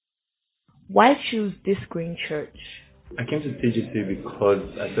Why choose this green church? I came to TGC because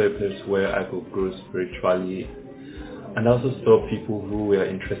I saw a place where I could grow spiritually, and I also saw people who were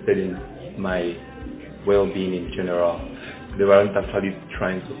interested in my well-being in general. They weren't actually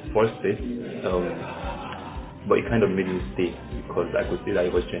trying to force it, but it kind of made me stay because I could see that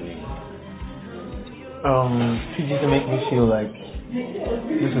it was genuine. TGC make me feel like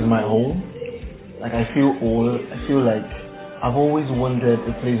this is my home. Like I feel old. I feel like I've always wanted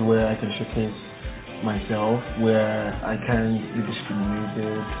a place where I can showcase myself, where I can be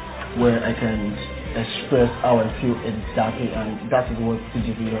discriminated, where I can express how I feel exactly, and that is what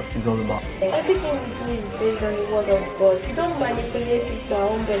TGC is all about. Everything we do is based on the word of God. We don't manipulate it to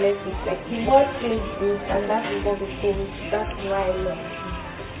our own benefit. Like the word feels good, and that is what we think. That's why I love it.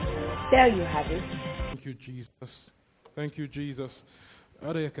 There you have it. Thank you, Jesus. Thank you, Jesus.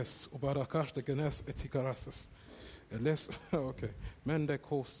 Okay. Mende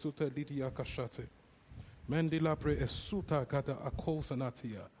ko suta lidia kashate. Mendila pre esuta gata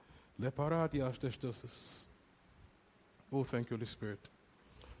akosanatia. Le paradia shtestosis. Oh, thank you, Holy Spirit.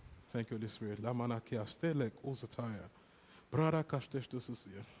 Thank you, Holy Spirit. La manakia stelek osataya. Brada kashtestosis.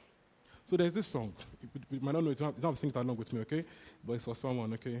 So there's this song. You might not know it. You don't have to sing it along with me, okay? But it's for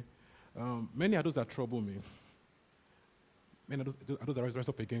someone, okay? Many are those that trouble me. Many are those that rise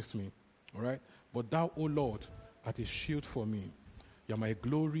up against me. All right? But thou, O Lord, art a shield for me. You are my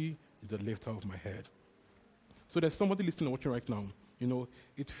glory, the lifter of my head. So there's somebody listening and watching right now. You know,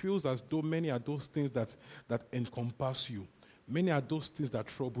 it feels as though many are those things that encompass you. Many are those things that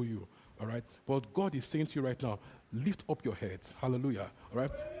trouble you. All right? But God is saying to you right now, lift up your head. Hallelujah. All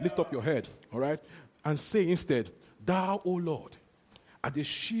right? Lift up your head. All right? And say instead, thou, O Lord, art a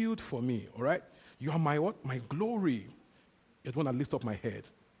shield for me. All right? You are my what? My glory. You're the one that lifts up my head.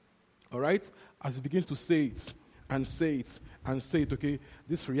 All right? As you begin to say it, and say it, and say it, okay,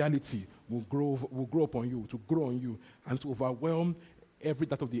 this reality will grow upon you, to grow on you, and to overwhelm every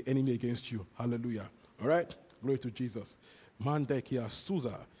dart of the enemy against you. Hallelujah. All right? Glory to Jesus. Mandekia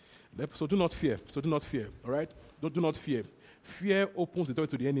Suza. So do not fear. So do not fear. All right? Do not fear. Fear opens the door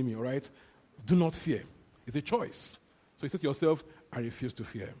to the enemy. All right? Do not fear. It's a choice. So you say to yourself, I refuse to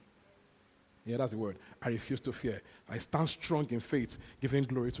fear. Yeah, that's the word. I refuse to fear. I stand strong in faith, giving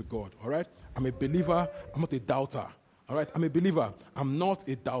glory to God. All right? I'm a believer. I'm not a doubter. All right? I'm a believer. I'm not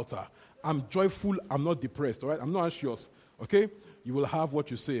a doubter. I'm joyful. I'm not depressed. All right? I'm not anxious. Okay? You will have what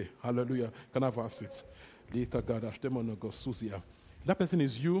you say. Hallelujah. Can I have a seat? That person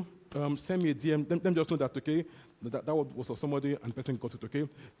is you. Send me a DM. Let me just know that, okay? That was of somebody and the person got it, okay?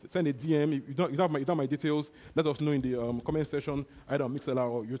 Send a DM. If you don't have my details, let us know in the comment section, either on Mixlr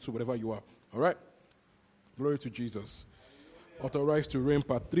or YouTube, whatever you are. All right? Glory to Jesus. Authorized to reign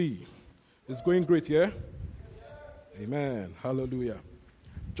part 3. It's going great, yeah? Amen. Hallelujah.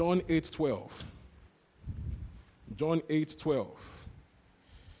 John 8:12. John 8:12.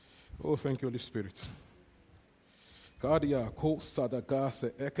 Oh, thank you, Holy Spirit. John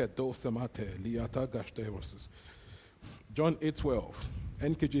 8:12,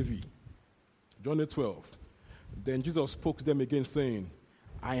 NKJV. John 8:12. Then Jesus spoke to them again, saying,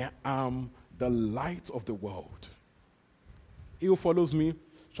 I am the light of the world. He who follows me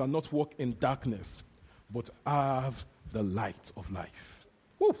shall not walk in darkness, but have the light of life.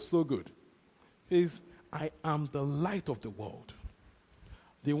 Oh, so good. He says, I am the light of the world.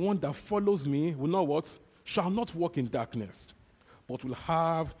 The one that follows me will not what? Shall not walk in darkness, but will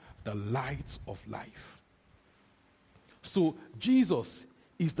have the light of life. So Jesus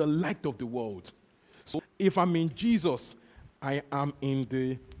is the light of the world. So if I'm in Jesus, I am in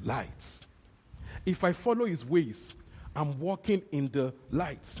the light. If I follow his ways, I'm walking in the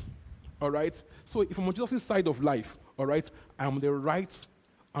light. All right? So if I'm on Jesus' side of life, all right, I'm on the right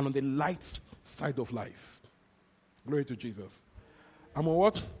and on the light side of life. Glory to Jesus. I'm on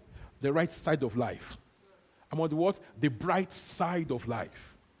what? The right side of life. I'm on the what? The bright side of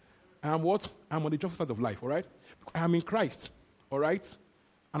life. I'm what? I'm on the joyful side of life, all right? I am in Christ, all right?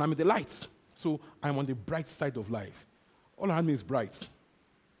 And I'm in the light. So I'm on the bright side of life. All around me is bright.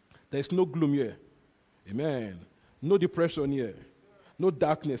 There's no gloom here. Amen. No depression here. No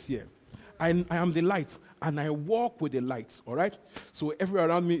darkness here. I am the light, and I walk with the light, all right? So everywhere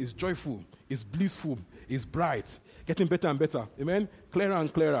around me is joyful, is blissful, is bright, getting better and better. Amen? Clearer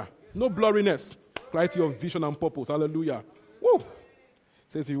and clearer. No blurriness. Clarity of vision and purpose. Hallelujah. Woo! It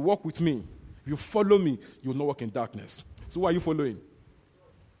says, if you walk with me, if you follow me, you will not walk in darkness. So who are you following?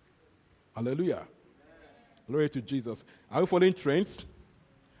 Hallelujah. Glory to Jesus. Are we following trends?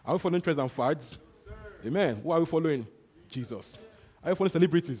 Are we following trends and fads? Amen. Who are we following? Jesus. Are you following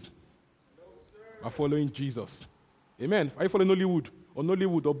celebrities? Are following Jesus. Amen. Are you following Hollywood or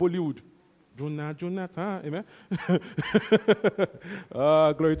Nollywood or Bollywood? Jonathan, amen.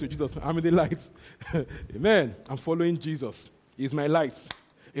 Glory to Jesus. I'm in the light. Amen. I'm following Jesus. He's my light.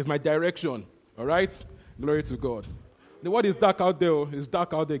 He's my direction. All right? Glory to God. The world is dark out there. It's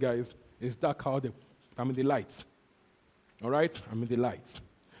dark out there, guys. It's dark out there. I'm in the light. All right? I'm in the light.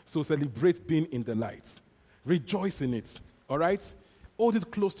 So celebrate being in the light. Rejoice in it. All right? Hold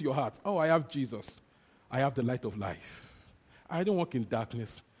it close to your heart. Oh, I have Jesus. I have the light of life. I don't walk in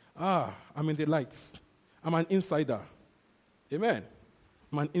darkness. I'm in the light. I'm an insider. Amen.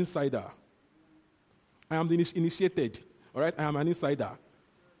 I'm an insider. I am the initiated. All right? I am an insider.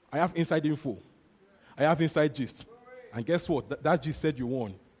 I have inside info. I have inside gist. And guess what? That gist said you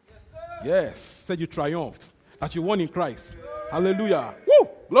won. Yes. Said you triumphed. That you won in Christ. Hallelujah. Woo!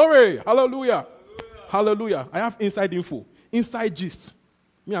 Glory. Hallelujah. Hallelujah. I have inside info. Inside gist.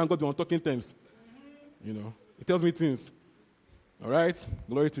 Me and God, we're on talking terms. You know, it tells me things. All right?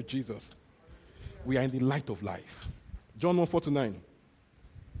 Glory to Jesus. We are in the light of life. John 1:4-9.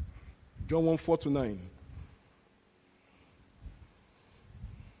 John 1:4-9.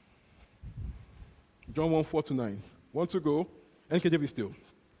 John 1:4-9. Want to go? NKJV still.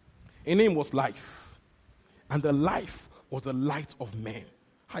 In him was life. And the life was the light of men.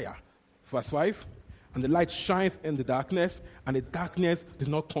 Higher. Verse 5. And the light shines in the darkness, and the darkness did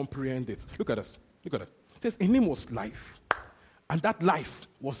not comprehend it. Look at us. Look at it. It says, in him was life. And that life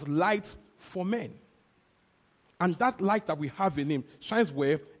was light for men. And that light that we have in him shines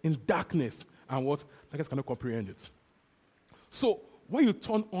where? In darkness. And what? Darkness cannot comprehend it. So, when you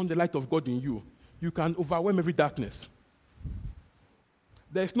turn on the light of God in you, you can overwhelm every darkness.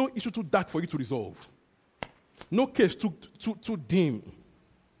 There is no issue too dark for you to resolve. No case too dim.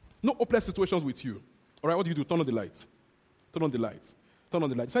 No hopeless situations with you. All right, what do? Turn on the light. Turn on the light. Turn on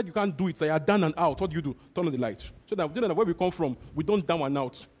the light. You said you can't do it, so you are down and out. What do? Turn on the light. So that where we come from, we don't down and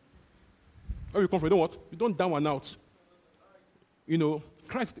out. Where we come from, you know what? We don't down and out. You know,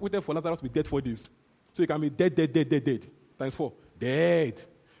 Christ waited for Lazarus to be dead 4 days. So he can be dead. Times 4. Dead.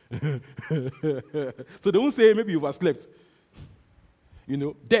 So they won't say maybe you overslept. You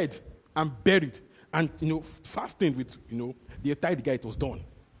know, dead and buried. And, you know, fasting with, you know, the entire guy, it was done.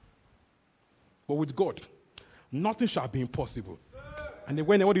 But with God, nothing shall be impossible. And then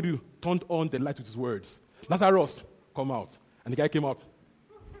what did he do? Turned on the light with his words. Lazarus, come out. And the guy came out.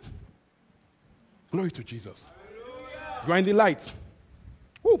 Glory to Jesus. You are in the light.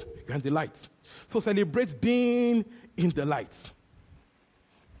 Woo, you are in the light. So celebrate being in the light.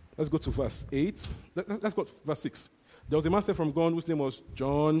 Let's go to verse 8. Let's go to verse 6. There was a man sent from God whose name was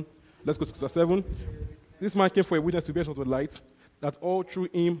John. Let's go to verse 7. This man came for a witness to bear of the light, that all through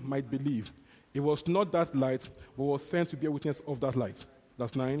him might believe. It was not that light, but was sent to be a witness of that light.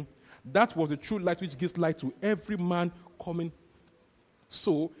 Verse 9. That was the true light which gives light to every man coming.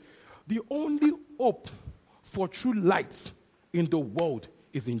 So, the only hope for true light in the world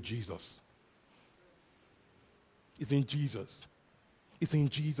is in Jesus. It's in Jesus. It's in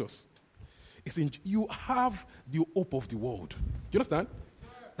Jesus. You have the hope of the world. Do you understand?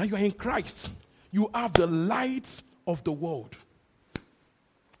 Now you are in Christ. You have the light of the world.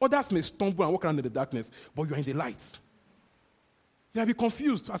 Others may stumble and walk around in the darkness, but you are in the light. You may be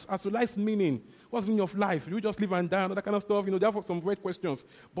confused as to life's meaning. What's the meaning of life? You just live and die and all that kind of stuff. You know, there are some great questions,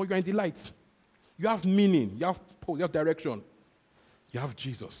 but you are in the light. You have meaning. You have purpose. You have direction. You have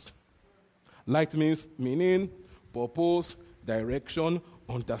Jesus. Light means meaning, purpose, direction,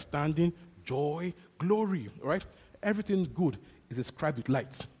 understanding, joy, glory. All right? Everything good is described with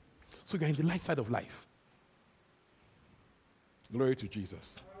light. So you're in the light side of life. Glory to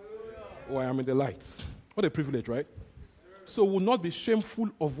Jesus. Oh, I am in the light. What a privilege, right? So we'll not be shameful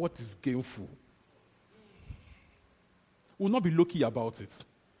of what is gainful. We'll not be low-key about it.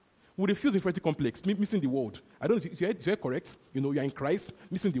 We'll refuse inferiority complex, missing the world. I don't know, is that correct? You know, you're in Christ,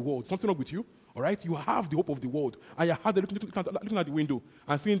 missing the world. Something wrong with you, all right? You have the hope of the world. And you're looking at the window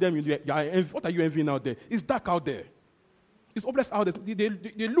and seeing them. What are you envying out there? It's dark out there. It's hopeless out there.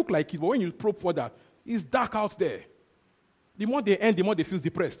 They look like it, but when you probe further, it's dark out there. The more they end, the more they feel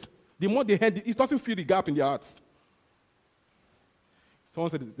depressed. The more they end, it doesn't feel the gap in their hearts.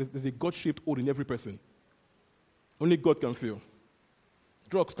 Someone said there's a God-shaped hole in every person. Only God can feel.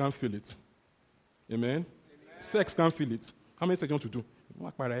 Drugs can't feel it. Amen? Sex can't feel it. How many sex you want to do?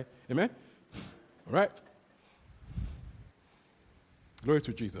 Amen? All right? Glory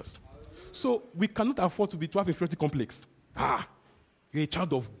to Jesus. So we cannot afford to have inferiority complex. You're a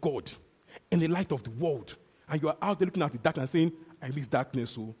child of God in the light of the world. And you are out there looking at the darkness and saying, I miss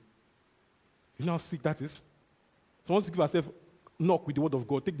darkness. So you know how sick that is? So once you give yourself knock with the word of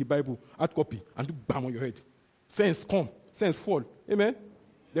God, take the Bible, hard copy, and do bam on your head. Sense come, sense fall. Amen?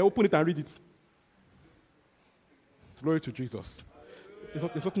 They open it and read it. Glory to Jesus.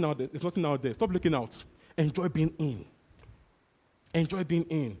 There's nothing out there. There's nothing out there. Stop looking out. Enjoy being in. Enjoy being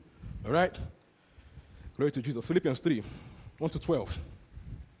in. All right? Glory to Jesus. Philippians 3, 1 to 12.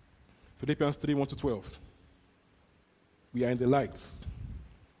 Philippians 3, 1 to 12. We are in the light.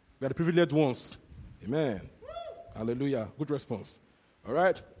 We are the privileged ones. Amen. Hallelujah. Good response. All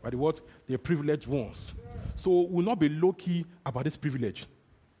right? By the word, the privileged ones. So we'll not be low-key about this privilege.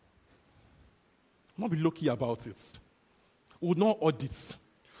 We'll not be low-key about it. We will not audit.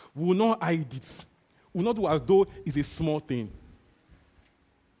 We will not hide it. We will not do as though it's a small thing.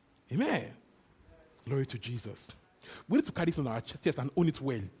 Amen. Glory to Jesus. We need to carry this on our chest and own it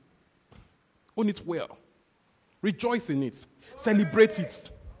well. Own it well. Rejoice in it. Celebrate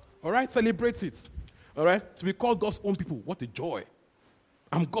it. All right? Celebrate it. All right? To be called God's own people. What a joy.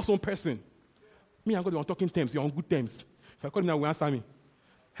 I'm God's own person. Me and God are on talking terms. You're on good terms. If I call him now, he will answer me.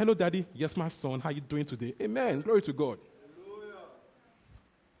 Hello, Daddy. Yes, my son. How are you doing today? Amen. Glory to God.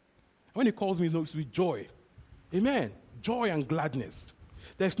 When he calls me, it's with joy. Amen. Joy and gladness.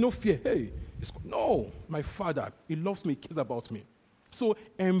 There's no fear. Hey, no, my Father, he loves me, he cares about me. So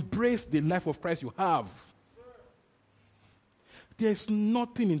embrace the life of Christ you have. There's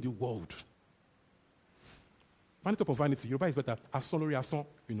nothing in the world. Vanity upon vanity. Yoruba is better. Asan lori asan,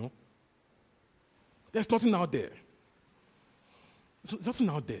 you know. There's nothing out there. There's nothing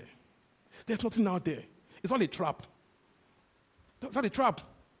out there. There's nothing out there. It's all a trap. It's all a trap.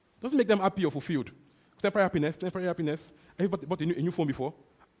 Doesn't make them happy or fulfilled. Temporary happiness. Everybody bought a new phone before.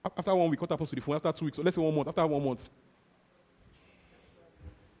 After 1 week, what happens to the phone? After 2 weeks, or let's say 1 month. After 1 month.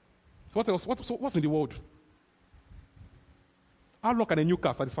 So what else? What's in the world? How long can a new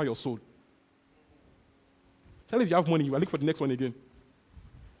car satisfy your soul? Tell me if you have money, you are looking for the next one again.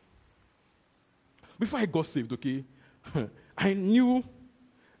 Before I got saved, okay, I knew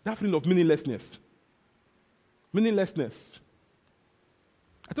that feeling of meaninglessness. Meaninglessness.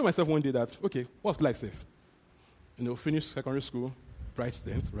 I told myself one day that, okay, what's life safe? You know, finish secondary school, bright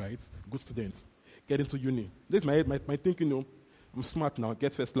student, right? Good student. Get into uni. This is my thinking, you know, I'm smart now,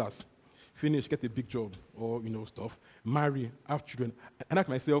 get first class. Finish, get a big job, or, you know, stuff. Marry, have children. And ask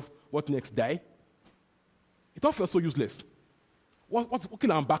myself, what next? Die? It all felt so useless. What's okay,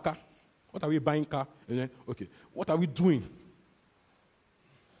 I'm back? What are we buying car? And then, okay, what are we doing?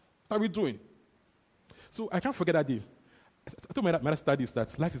 What are we doing? So I can't forget that day. I told my studies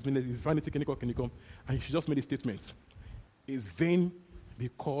that life is meaningless, it's vanity, can you come? And she just made a statement. It's vain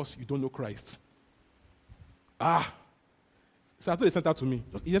because you don't know Christ. So I thought it entered to me.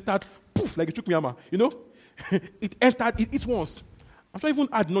 It entered, poof, like it took me hammer. You know? It entered, it once. I'm sure even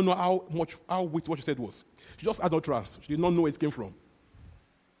I did not know how what she said was. She just had no trust. She did not know where it came from.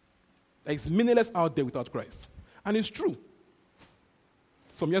 Like it's meaningless out there without Christ. And it's true.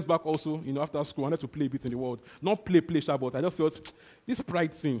 Some years back also, you know, after school, I wanted to play a bit in the world. Not play, but I just thought, this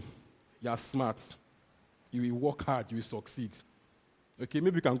pride thing, you're smart. You will work hard, you will succeed. Okay,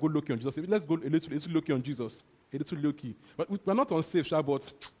 maybe we can go low-key on Jesus. Let's go a little low-key on Jesus. A little low-key. But we're not unsafe,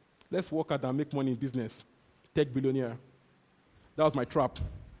 but let's work hard and make money in business. Tech billionaire. That was my trap.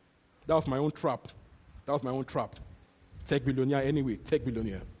 That was my own trap. Tech billionaire anyway, tech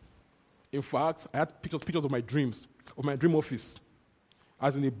billionaire. In fact, I had pictures of my dreams, of my dream office.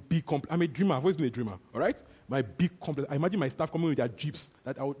 As in a big complex. I'm a dreamer. I've always been a dreamer. All right? My big complex. I imagine my staff coming with their jeeps.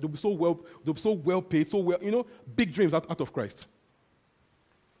 That they'll be so well paid, so well, you know, big dreams out of Christ.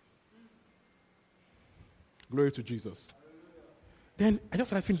 Glory to Jesus. Then I just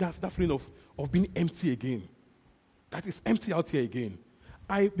started feeling that feeling of being empty again. That is empty out here again.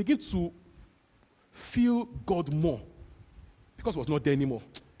 I begin to feel God more because it was not there anymore.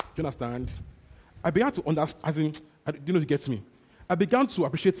 Do you understand? I began to understand, as in, you know, he gets me. I began to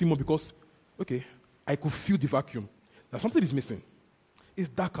appreciate him more because, okay, I could feel the vacuum. That something is missing. It's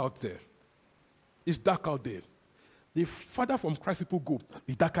dark out there. It's dark out there. The farther from Christ people go,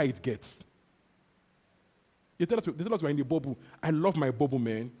 the darker it gets. They tell us we're in the bubble. I love my bubble,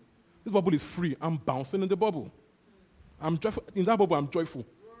 man. This bubble is free. I'm bouncing in the bubble. I'm joyful. In that bubble, I'm joyful.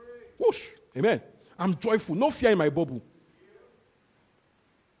 Whoosh. Amen. I'm joyful. No fear in my bubble.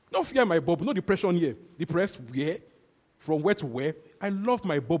 No fear in my bubble. No depression here. Depressed where? From where to where? I love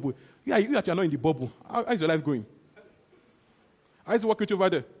my bubble. You actually are not in the bubble. How is your life going? How is it working with you over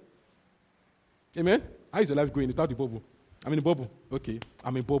there? Amen? How is your life going without the bubble? I'm in the bubble. Okay,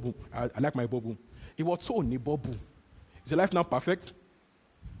 I'm in bubble. I like my bubble. It was so in the bubble. Is your life now perfect?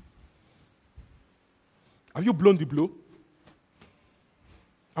 Have you blown the blow?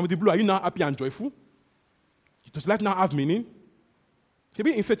 And with the blow, are you now happy and joyful? Does life now have meaning?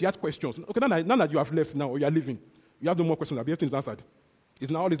 Maybe in fact you had questions. Okay, now that you have left now, or you are leaving, you have no more questions. Everything is answered.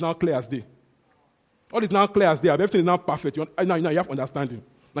 All is now clear as day. All is now clear as day. Everything is now perfect. Now you have understanding.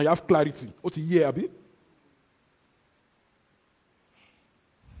 Now you have clarity. What's a year, Abi?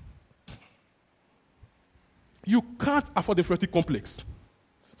 You can't afford the inferiority complex.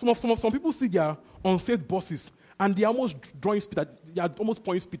 Some people see their unsaved bosses and they are almost drawing speed. They are almost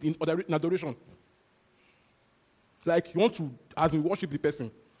pointing speed in adoration. Like you want to, as in worship the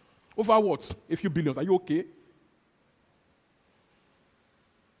person. Over what? A few billions. Are you okay?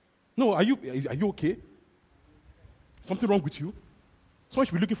 No, are you okay? Something wrong with you? Someone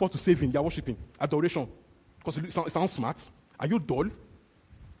should be looking forward to saving. They are worshiping. Adoration. Because it sounds smart. Are you dull?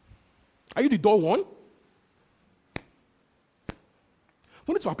 Are you the dull one?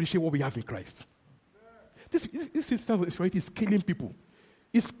 We need to appreciate what we have in Christ. This system of inferiority is killing people.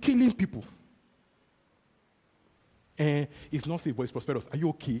 It's killing people. And it's not safe, but it's prosperous. Are you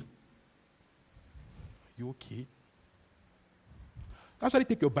okay? Are you okay? Actually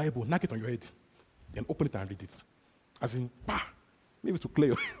take your Bible, knock it on your head, then open it and read it. As in, maybe to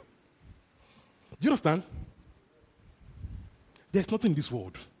clear. Do you understand? There's nothing in this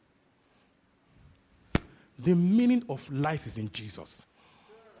world. The meaning of life is in Jesus.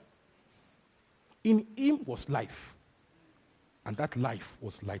 In him was life, and that life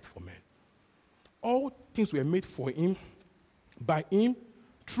was light for men. All things were made for him, by him,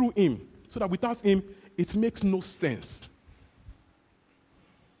 through him, so that without him, it makes no sense.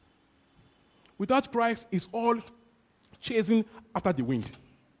 Without Christ, it's all chasing after the wind.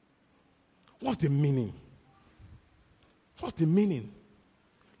 What's the meaning? What's the meaning?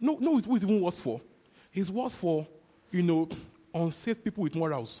 No, who it even was for. It was for, unsaved people with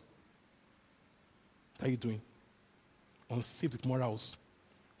morals. What are you doing? Unsaved with morals.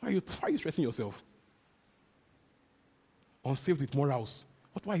 Why are you stressing yourself? Unsaved with morals.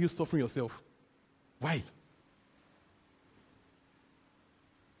 Why are you suffering yourself? Why?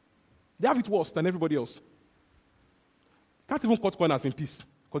 They have it worse than everybody else. Can't even cut corners in peace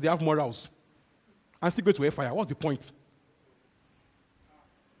because they have morals. And still go to hellfire. What's the point?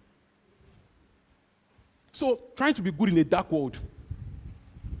 So, trying to be good in a dark world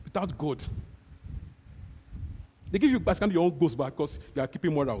without God. They give you basically your own ghost back because you are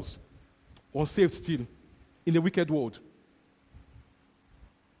keeping morals. Unsaved still in a wicked world.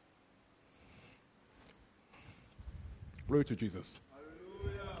 Glory to Jesus.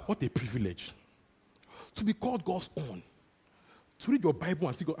 Hallelujah. What a privilege to be called God's own. To read your Bible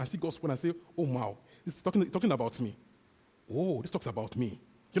and see God's word and say, oh wow, it's talking about me. Oh, this talks about me.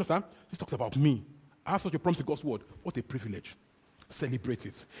 You understand? This talks about me. I have such a promise in God's word. What a privilege. Celebrate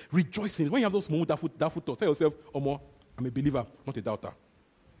it. Rejoice in it. When you have those moments, doubtful thoughts, tell yourself, I'm a believer, not a doubter.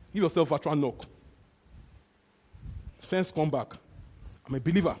 Give yourself a virtual knock. Sense come back. I'm a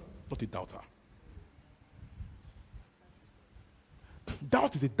believer, not a doubter.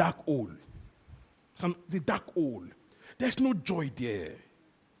 Doubt is a dark hole. It's a dark hole. There's no joy there.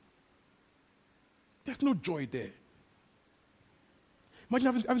 There's no joy there.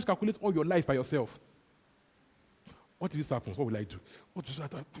 Imagine having to calculate all your life by yourself. What if this happens? What will I do?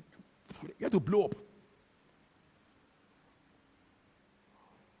 You have to blow up.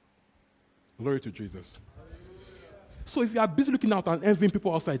 Glory to Jesus. So if you are busy looking out and envying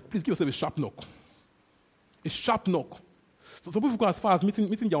people outside, please give yourself a sharp knock. A sharp knock. So some people go as far as meeting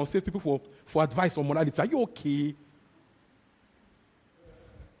their unsaved people for advice or morality. Are you okay?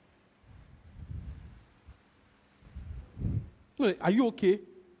 No, are you okay?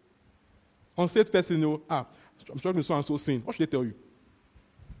 Unsaved person, I'm struggling so and so sin. What should they tell you?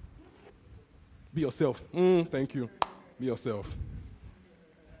 Be yourself. Thank you. Be yourself.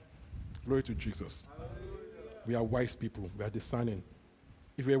 Glory to Jesus. We are wise people. We are discerning.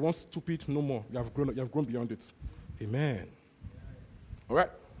 If you are once stupid, no more. You have grown beyond it. Amen. All right.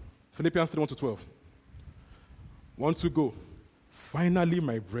 Philippians 3:1-12. 1 to go. Finally,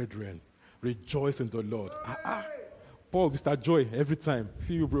 my brethren, rejoice in the Lord. Paul, Mr. Joy, every time.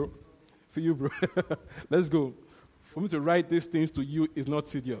 Feel you, bro. Let's go. For me to write these things to you is not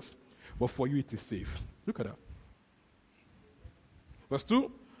tedious, but for you it is safe. Look at that. Verse 2,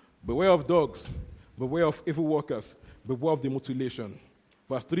 beware of dogs, beware of evil workers, beware of the mutilation.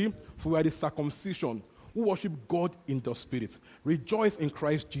 Verse 3, for we are the circumcision who worship God in the Spirit, rejoice in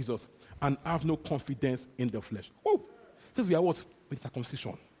Christ Jesus, and have no confidence in the flesh. Oh, says we are what? With the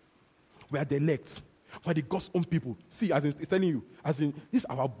circumcision. We are the elect. We are the God's own people. See, as in, it's telling you, as in, this is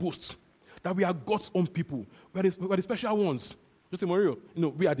our boast, that we are God's own people. We are the special ones. Just say, Mario,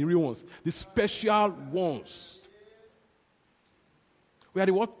 we are the real ones. The special ones. We are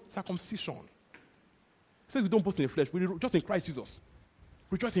the what? Circumcision. It says we don't boast in the flesh. We rejoice in Christ Jesus.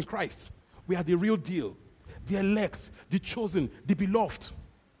 Rejoice in Christ. We are the real deal. The elect, the chosen, the beloved.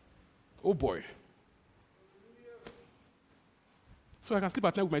 Oh boy. So I can sleep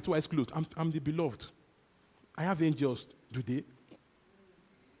at night with my 2 eyes closed. I'm the beloved. I have angels. Do they?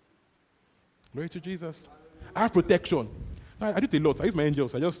 Glory to Jesus. I have protection. I do it a lot. I use my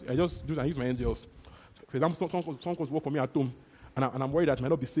angels. I just do that. I use my angels. For example, someone comes to work for me at home, and I'm worried that I might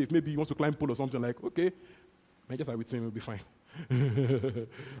not be safe. Maybe he wants to climb pole or something. Like, okay, my angels are with him. We'll be fine.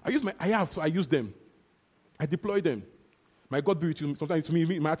 I use them. I deploy them. My God be with you. Sometimes to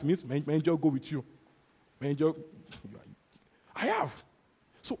me, my angel go with you. My angel, I have.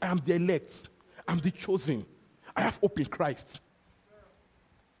 So I am the elect. I'm the chosen. I have hope in Christ.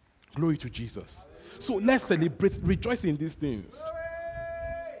 Glory to Jesus. So let's celebrate, rejoice in these things.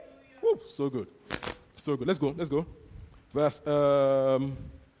 Woo, so good. So good. Let's go. Verse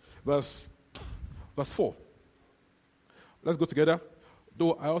 4. Let's go together.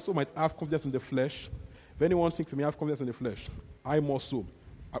 Though I also might have confidence in the flesh. If anyone thinks he may have confidence in the flesh, I more so.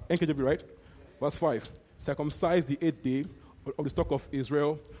 NKJV, right? Verse 5. Circumcised the 8th day of the stock of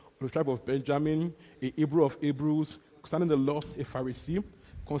Israel, of the tribe of Benjamin, a Hebrew of Hebrews, concerning the law, a Pharisee,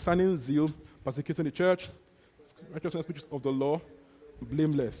 concerning zeal, persecuting the church, righteousness which is of the law,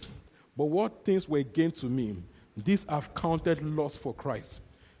 blameless. But what things were gained to me, these I've counted loss for Christ.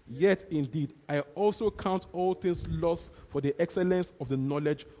 Yet indeed, I also count all things loss for the excellence of the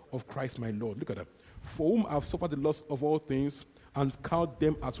knowledge of Christ my Lord. Look at that. For whom I have suffered the loss of all things, and count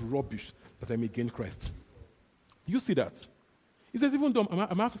them as rubbish, that I may gain Christ. Do you see that? He says, even though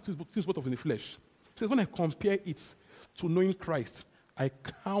I'm asking things both of in the flesh, he says, when I compare it to knowing Christ, I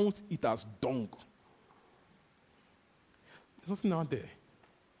count it as dung. There's nothing out there.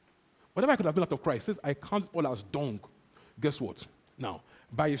 Whatever I could have been out of Christ, says I count it all as dung. Guess what? Now,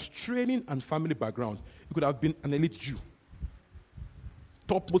 by his training and family background, he could have been an elite Jew,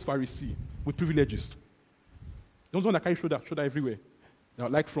 topmost Pharisee with privileges. Don't want to carry shoulder everywhere. Now,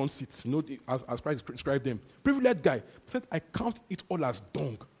 like front seats, as Christ described them. Privileged guy said, I count it all as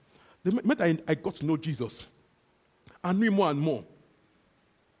dung. The moment I got to know Jesus, I knew him more and more.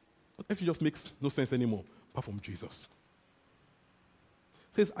 Everything just makes no sense anymore, apart from Jesus.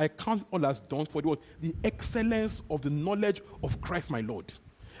 It says, I count it all as dung for the excellence of the knowledge of Christ my Lord.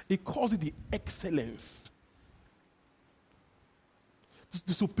 He calls it the excellence.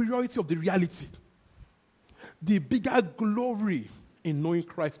 The superiority of the reality. The bigger glory in knowing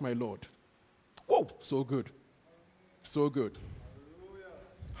Christ my Lord. Whoa, so good. So good.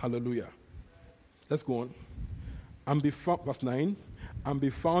 Hallelujah. Let's go on. And be found, verse 9, and be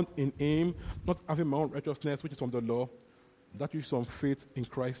found in him, not having my own righteousness, which is from the law, that which is from faith in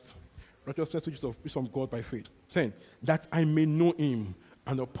Christ, righteousness which is from God by faith. Saying, that I may know him,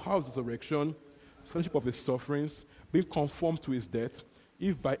 and the power of his resurrection, fellowship of his sufferings, being conformed to his death,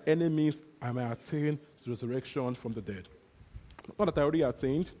 if by any means I may attain to the resurrection from the dead. Not that I already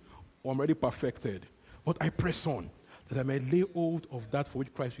attained, or I'm already perfected, but I press on, that I may lay hold of that for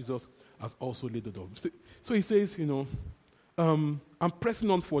which Christ Jesus has also laid hold of. So he says, I'm pressing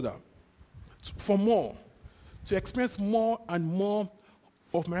on further, for more, to experience more and more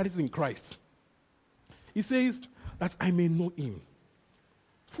of my reality in Christ. He says that I may know him.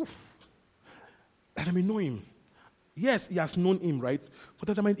 That I may know him. Yes, he has known him, right? But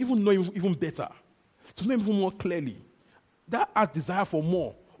that I might even know him even better. To know him even more clearly. That has desire for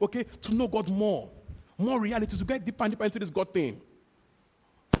more. Okay? To know God more. More reality. To get deeper and deeper into this God thing.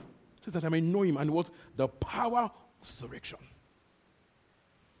 So that I may know him and what? The power of resurrection.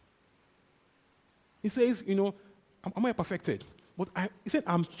 He says, am I perfected? But he said,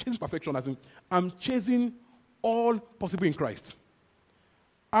 I'm chasing perfection, as in, I'm chasing all possible in Christ.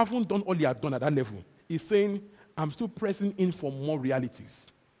 I haven't done all he had done at that level. He's saying, I'm still pressing in for more realities.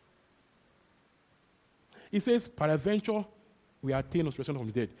 He says, peradventure, we attain resurrection from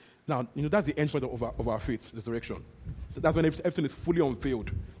the dead. Now, that's the end point of our faith, resurrection. So that's when everything is fully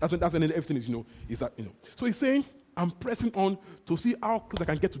unveiled. That's when everything is that. So he's saying, I'm pressing on to see how close I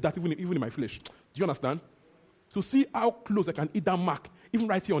can get to that, even in my flesh. Do you understand? To see how close I can hit that mark, even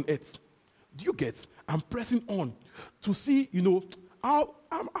right here on earth. Do you get? I'm pressing on to see, how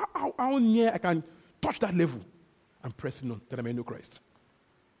near I can touch that level. I'm pressing on that I may know Christ.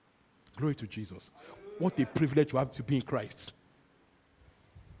 Glory to Jesus. What a privilege to have to be in Christ.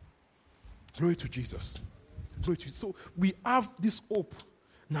 Glory to Jesus. Glory to Jesus. So we have this hope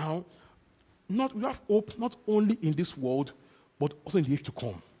now. We have hope not only in this world, but also in the age to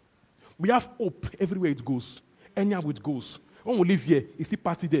come. We have hope everywhere it goes. Anywhere it goes. When we live here, it's still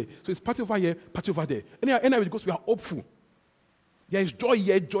party there. So it's party over here, party over there. Anywhere it goes, we are hopeful. There is joy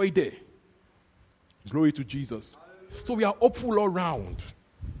here, joy there. Glory to Jesus. So we are hopeful all round.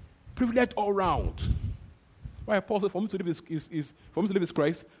 Privileged all round. Why Paul said, for me to live is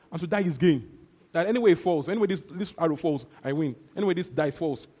Christ, and to die is gain. That anyway it falls, anyway this arrow falls, I win. Anyway this dice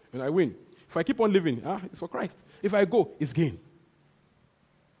falls, and I win. If I keep on living, it's for Christ. If I go, it's gain.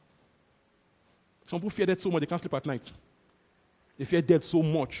 Some people fear death so much they can't sleep at night. They fear death so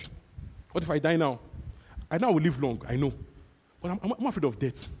much. What if I die now? I know I will live long, I know. But I'm afraid of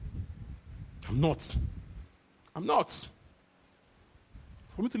death. I'm not.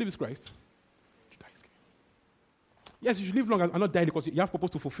 For me to live is Christ. To die is gain. Yes, you should live long and not die because you have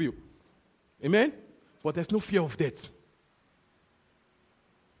purpose to fulfill. Amen? But there's no fear of death.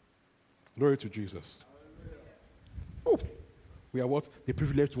 Glory to Jesus. Oh, we are what? The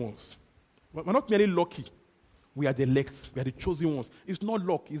privileged ones. We're not merely lucky. We are the elect. We are the chosen ones. It's not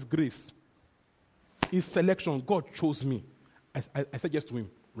luck, it's grace. It's selection. God chose me. I said yes to him.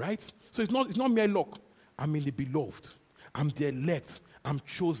 Right? So it's not mere luck. I'm in the beloved. I'm the elect. I'm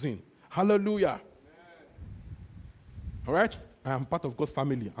chosen. Hallelujah. Amen. All right? I am part of God's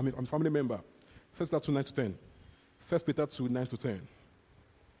family. I'm a family member. 1 Peter 2, 9 to 10. 1 Peter 2, 9 to 10.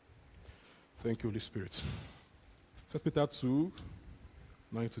 Thank you, Holy Spirit. 1 Peter 2,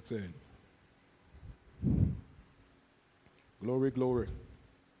 9 to 10. Glory, glory.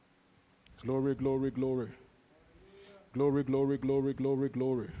 Glory, glory, glory. Glory, glory, glory, glory,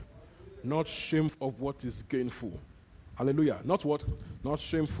 glory. Not shameful of what is gainful. Hallelujah. Not what? Not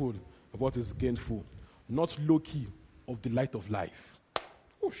shameful of what is gainful. Not low-key of the light of life.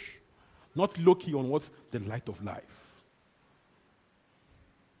 Whoosh. Not low-key on what? The light of life.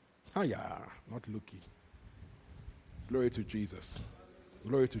 Not low-key. Glory to Jesus.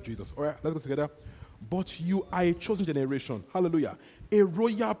 Glory to Jesus. All right, let's go together. But you are a chosen generation. Hallelujah. A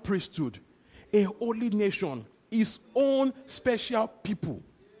royal priesthood. A holy nation. His own special people.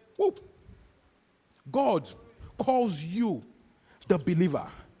 Woo. God calls you, the believer,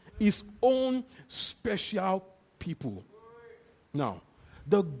 his own special people. Now,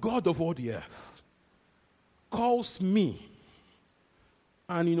 the God of all the earth calls me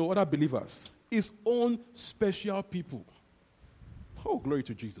and other believers his own special people. Oh, glory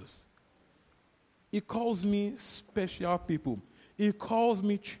to Jesus. He calls me special people. He calls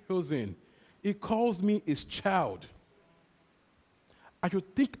me chosen. He calls me his child. I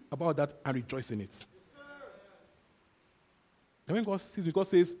should think about that and rejoice in it. And when God sees me, God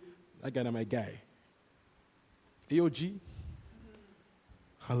says, that guy is my guy. AOG.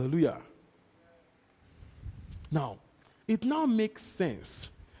 Hallelujah. Now, it now makes sense,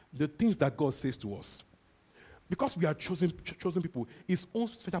 the things that God says to us. Because we are chosen people, his own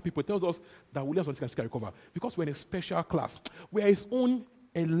special people. It tells us that Williams can still recover. Because we're in a special class. We are his own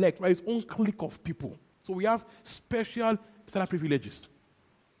elect. We are his own clique of people. So we have special privileges.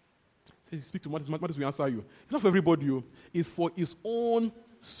 So you speak to Matthew, we answer you. It's not for everybody. It's for his own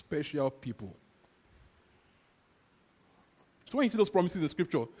special people. So when you see those promises in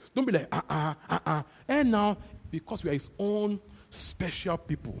Scripture, don't be like, And now, because we are his own special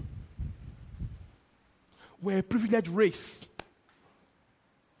people. We're a privileged race.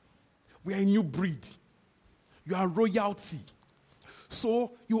 We are a new breed. You are royalty.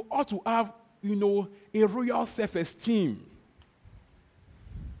 So you ought to have, a royal self-esteem.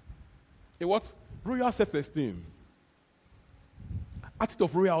 A what? Royal self-esteem. Attitude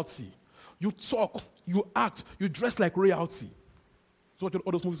of royalty. You talk, you act, you dress like royalty. So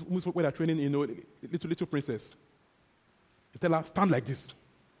all those movies where they're training, little princess. You tell her, stand like this.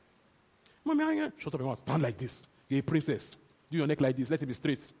 Mommy, shut up your mouth. Stand like this. You're a princess. Do your neck like this. Let it be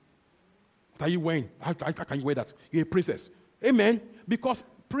straight. What are you wearing? How can you wear that? You're a princess. Amen. Because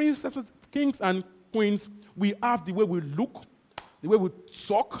princesses, kings, and queens, we have the way we look, the way we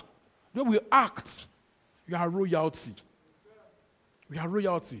talk, the way we act. You are royalty. We are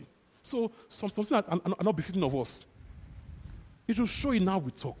royalty. So something that are not befitting of us. It will show in how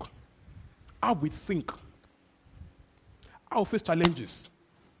we talk, how we think, how we face challenges.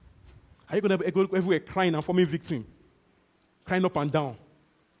 Are you going to go everywhere crying and forming victim? Crying up and down.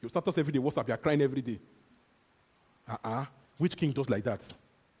 You start us every day, WhatsApp, you're crying every day. Which king does like that?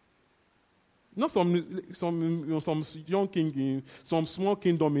 Not some young king in some small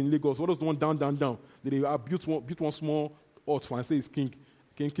kingdom in Lagos. What does the one down? They built one small hut for and say it's king.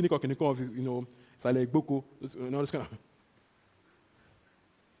 King Kiniko, it's like Boko. This kind of.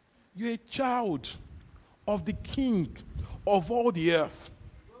 You're a child of the King of all the earth.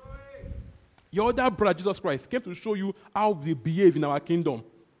 Your other brother, Jesus Christ, came to show you how we behave in our kingdom.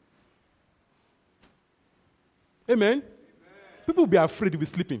 Amen? People will be afraid to be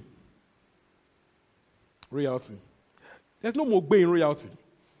sleeping. Royalty. There's no Mogbe in royalty.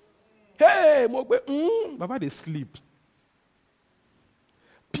 Hey, Mogbe, Baba, they sleep.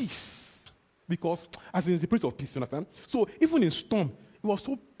 Peace. Because, as in the Prince of Peace, you understand? So, even in storm, He was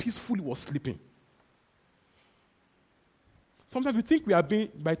so peaceful, he was sleeping. Sometimes we think we are being,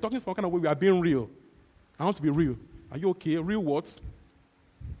 by talking some kind of way, we are being real. I want to be real. Are you okay? Real what?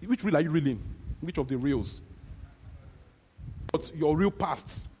 Which reel are you reeling? Which of the reels? What's your real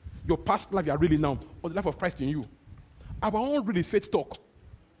past? Your past life you are reeling now, or the life of Christ in you? Our own reel is faith talk.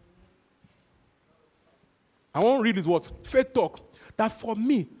 Our own reel is what? Faith talk. That for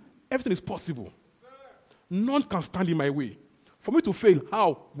me, everything is possible. None can stand in my way. For me to fail,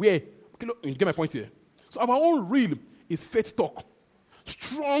 how? Where? Okay, look, you get my point here. So our own reel is faith talk.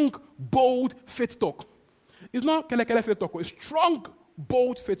 Strong, bold faith talk. It's not kele faith talk. It's strong,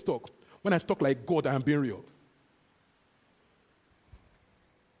 bold faith talk. When I talk like God, I am being real.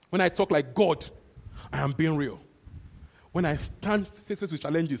 When I talk like God, I am being real. When I stand face with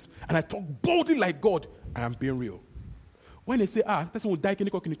challenges and I talk boldly like God, I am being real. When they say, the person will die,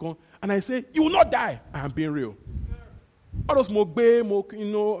 and I say, you will not die, I am being real. All those no.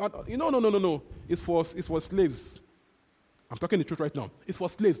 It's for slaves. I'm talking the truth right now. It's for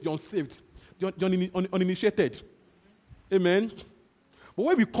slaves, the unsaved, the uninitiated. Amen. But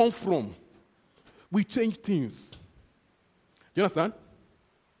where we come from, we change things. You understand?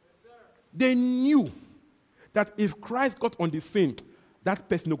 Yes, sir. They knew that if Christ got on the scene, that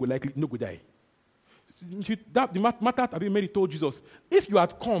person no go die. The matter that Mary told Jesus, if you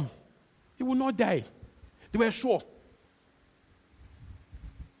had come, he would not die. They were sure.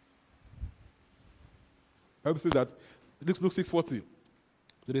 The Bible says that, Luke 6:40,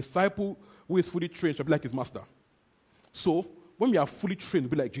 the disciple who is fully trained shall be like his master. So, when we are fully trained,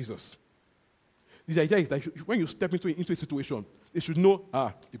 we'll be like Jesus. The idea is that when you step into a situation, you should know,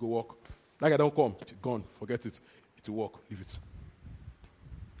 you go walk. That guy don't come, it's gone, forget it. It will walk, leave it.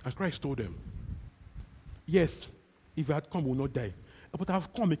 And Christ told them, yes, if you had come, we will not die. But I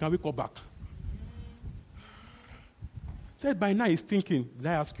have come, you can wake up back. Said by now he's thinking, did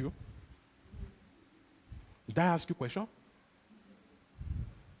I ask you? Did I ask you a question?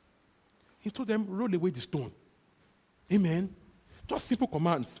 He told them, roll away the stone. Amen. Just simple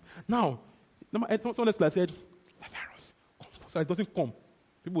commands. Now, someone else said, Lazarus, come. So it doesn't come.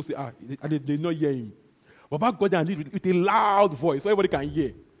 People say, they not hear him. But back God and did with a loud voice, so everybody can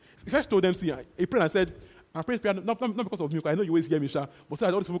hear. He first told them, see, he prayed and said, I'm praying prayer, not because of me, because I know you always hear me, Sha, but so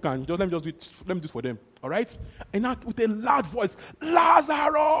that all these people can, let me do it for them. All right? And now with a loud voice,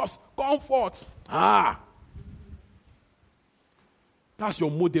 Lazarus, come forth. That's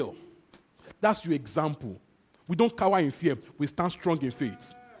your model. That's your example. We don't cower in fear. We stand strong in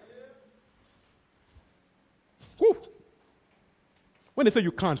faith. Woo. When they say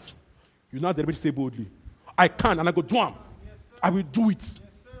you can't, you now deliberately say boldly, I can, and I go, Dwam. Yes, I will do it. Yes,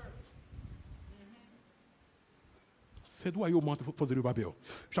 said, who are you mounted for Zerubbabel?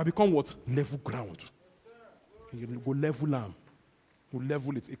 Shall become what? Level ground. Yes, you go level them. You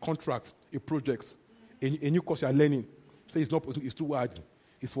level it. A contract, a project, a new course you are learning. Say it's too hard.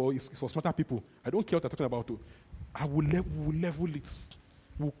 It's for smarter people. I don't care what I'm talking about. I will level it.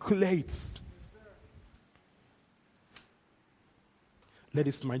 We'll clear it. Yes, let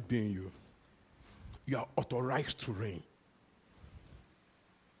this mind be in you. You are authorized to reign.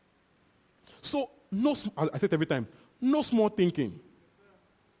 So, I say it every time, no small thinking.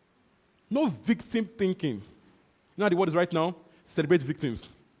 No victim thinking. You know how the word is right now? Celebrate victims.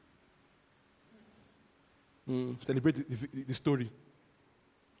 Celebrate the story.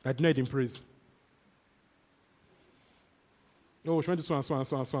 I denied in praise. Oh, trying to so.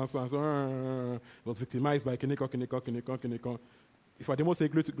 Was victimized by Kineko. If I didn't say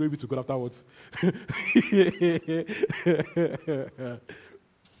glory be to God afterwards.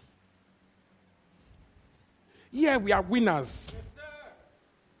 Yeah, we are winners. Yes, sir.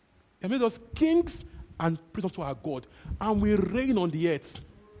 He made us kings and priests unto our God, and we reign on the earth.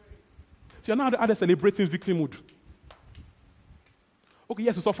 So you're now celebrating victimhood. Okay,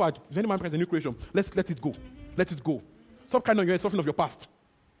 yes, you suffered. If any man has a new creation, let's let it go. Let it go. Stop crying on your head, suffering of your past.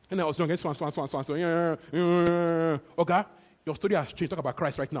 And I was young, so. Okay, your story has changed. Talk about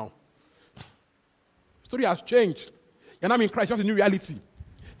Christ right now. Story has changed. You're now in Christ. You have a new reality.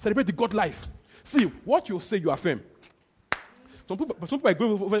 Celebrate the God life. See, what you say, you affirm. Some people are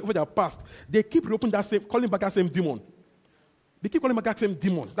going over their past. They keep reopening calling back that same demon. They keep calling back that same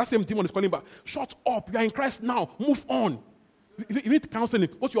demon. That same demon is calling back. Shut up. You are in Christ now. Move on. If you need counseling,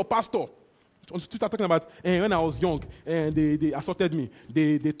 go to your pastor. On Twitter talking about when I was young, and they assaulted me.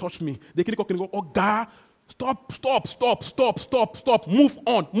 They touched me. They can go, oh, God, stop. Move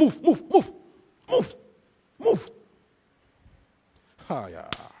on. Move. Yeah.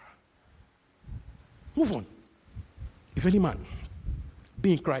 Move on. If any man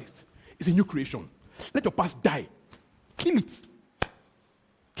be in Christ, is a new creation. Let your past die. Kill it.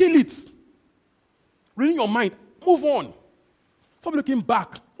 Kill it. Renew your mind. Move on. Stop looking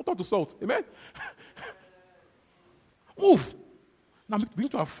back. Don't talk to salt. Amen? Move. Now, begin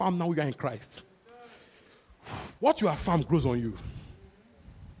to affirm now we are in Christ. What you affirm grows on you.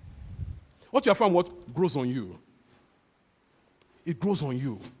 What you affirm grows on you. It grows on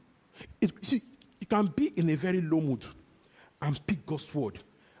you. You see, you can be in a very low mood and pick God's word.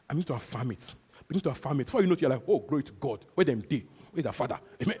 I need to affirm it. Begin to affirm it. Before you know it, you're like, oh, glory to God. Where them day? Where's the Father?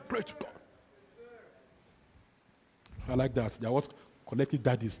 Amen. Glory to God. I like that. They are what? Collective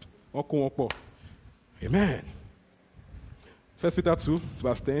daddies. Amen. 1 Peter 2,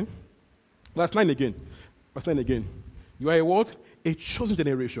 verse 10. Verse 9 again. Verse 9 again. You are a what? A chosen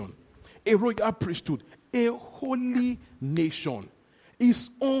generation. A royal priesthood. A holy nation. His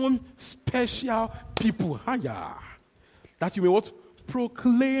own special people. Haya. That you may what?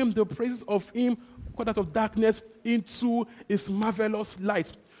 Proclaim the praises of him called out of darkness into his marvelous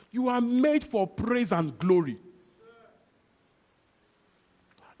light. You are made for praise and glory.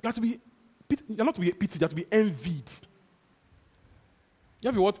 You have to be, you're not to be pitied, you have to be envied. You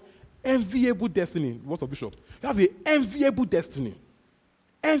have a what? Enviable destiny. What's a bishop? You have an enviable destiny.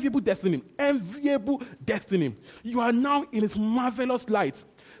 Enviable destiny. Enviable destiny. You are now in its marvelous light.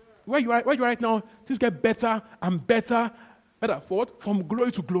 Where you are right now, things get better and better. Better for what? From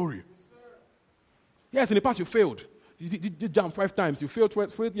glory to glory. Yes, in the past you failed. You did jump 5 times. You failed,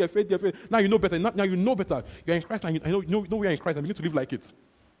 failed. Now you know better. Now you know better. You're in Christ and you know we are in Christ and begin to live like it.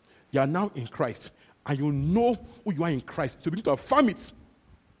 You are now in Christ and you know who you are in Christ. So begin to affirm it.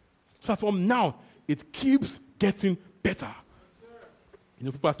 So from now, it keeps getting better. You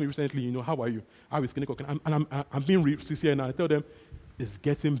know, people asked me recently, you know, how are you? How is clinical? And I'm being sincere now. I tell them, it's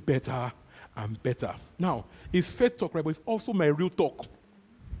getting better and better. Now, it's faith talk, right? But it's also my real talk.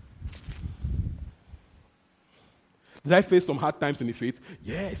 Did I face some hard times in the faith?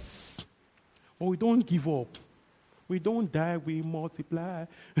 Yes. But we don't give up. We don't die, we multiply.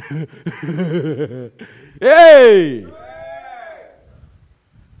 Hey!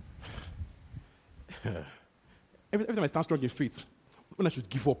 Every time I stand strong in faith, when I should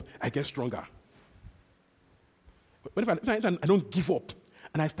give up, I get stronger. But if I don't give up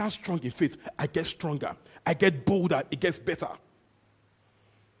and I stand strong in faith, I get stronger. I get bolder. It gets better.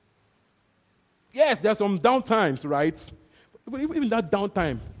 Yes, there are some down times, right? But even that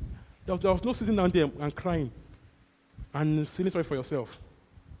downtime, there was no sitting down there and crying and feeling sorry for yourself.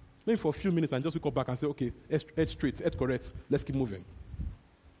 Maybe for a few minutes and just wake up back and say, okay, head straight, head correct, let's keep moving.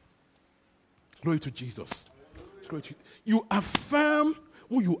 Glory to Jesus. Glory to you. Affirm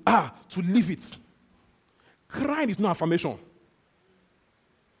who you are to live it. Crying is not affirmation.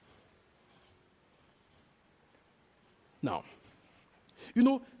 Now, you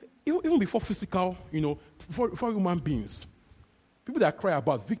know, even before physical, you know, before human beings, people that cry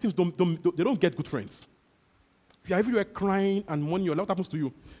about victims they don't get good friends. If you're everywhere crying and mourning, what happens to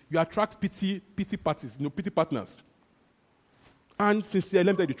you? You attract pity parties, you know, pity partners. And sincerely,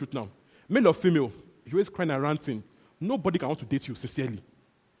 let me tell you the truth now. Male or female, if you're always crying and ranting, nobody can want to date you sincerely.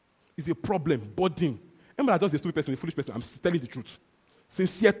 It's a problem, burden. Remember, I just a stupid person, a foolish person. I'm telling the truth.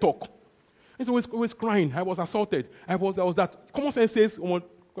 Sincere talk. It's always crying. I was assaulted. I was that. Common sense says, amen.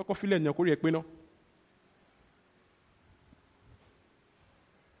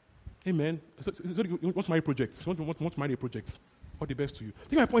 So you want to marry projects. You want to marry a project. All the best to you.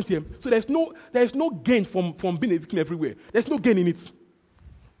 Take my point here. So there is no gain from being a victim everywhere. There's no gain in it.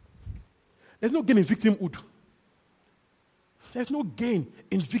 There's no gain in victimhood. There's no gain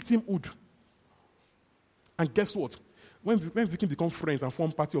in victimhood. And guess what? When victims become friends and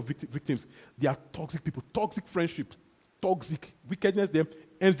form party of victims, they are toxic people. Toxic friendship. Toxic. Wickedness there.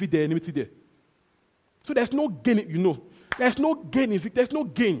 Envy there. Enmity there. So there's no gain, you know. There's no gain in victim. There's no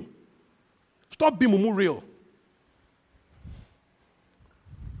gain. Stop being mumu real.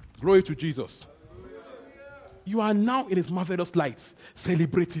 Glory to Jesus. You are now in his marvelous light.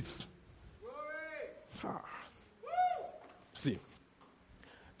 Celebrate it. See,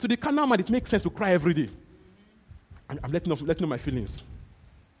 to the carnal man, it makes sense to cry every day. I'm letting know my feelings.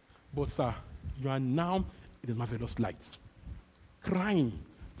 But sir, you are now in the marvelous light. Crying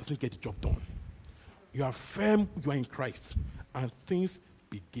doesn't get the job done. You are firm, you are in Christ, and things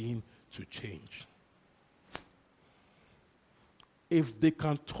begin to change. If they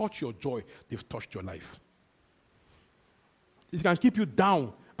can touch your joy, they've touched your life. If they can keep you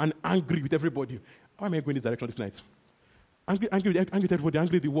down and angry with everybody, why am I going this direction this night? Angry with everybody,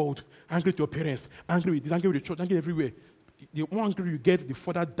 angry with the world, angry with your parents, angry with this, angry with the church, angry everywhere. The more angry you get, the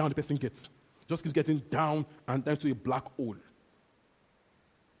further down the person gets. Just keeps getting down and down to a black hole.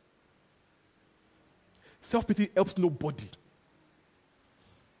 Self-pity helps nobody.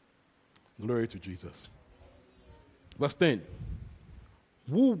 Glory to Jesus. Verse 10.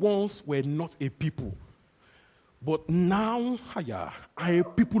 Who once were not a people, but now are a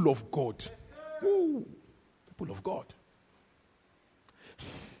people of God. Ooh, people of God.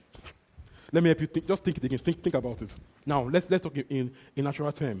 Let me help you think. Just think it again. Think about it. Now, let's talk in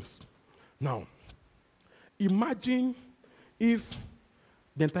natural terms. Now, imagine if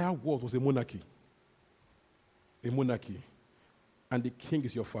the entire world was a monarchy. A monarchy. And the king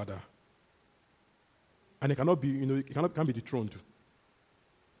is your father. And it cannot be, can't be dethroned.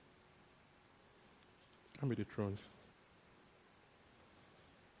 Can't be dethroned.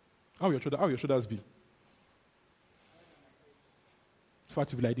 How will your shoulders be? Far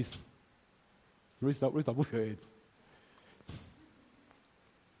to be like this. Raise that above your head.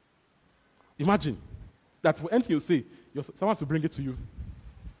 Imagine that for anything you say, someone will bring it to you.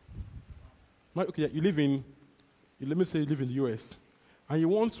 Okay, you live in the US, and you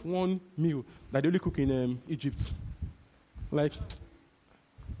want one meal that they only cook in Egypt. Like,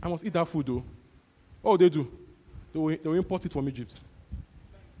 I must eat that food though. Oh, they do. They will import it from Egypt.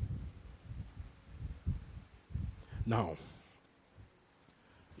 Now,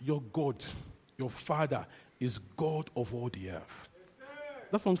 your God, your Father, is God of all the earth.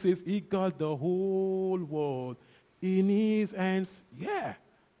 That song says, He got the whole world in His hands. Yeah,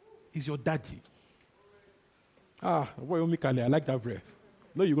 He's your daddy. I like that breath.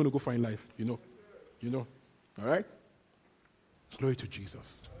 No, you're going to go find life, you know. All right? Glory to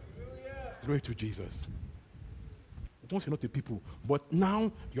Jesus. Glory to Jesus. Once you're not a people, but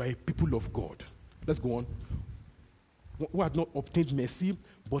now you are a people of God. Let's go on. Who had not obtained mercy,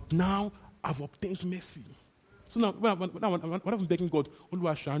 but now I've obtained mercy. So now, when I'm begging God,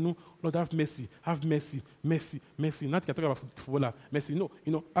 Lord, have mercy, mercy. Not can talk about footballer, mercy.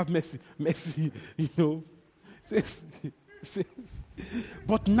 No, have mercy,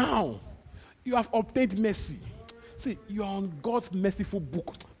 But now, you have obtained mercy. See, you are on God's merciful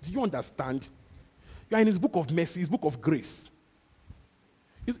book. Do you understand? You are in His book of mercy, His book of grace.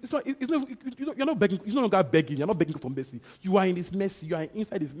 You're not begging. You're no longer begging. You're not begging for mercy. You are in His mercy. You are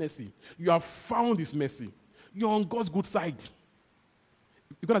inside His mercy. You have found His mercy. You're on God's good side.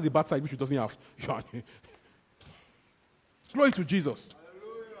 If God has the bad side, which He doesn't have, you are. Glory to Jesus.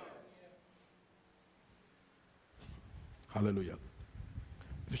 Hallelujah.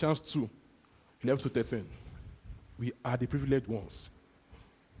 Ephesians 2, 11 to 13. We are the privileged ones.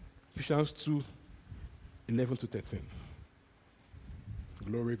 Ephesians 2, 11 to 13.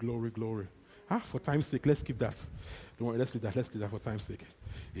 Glory, glory, glory. For time's sake, let's keep that. Don't worry, let's keep that for time's sake.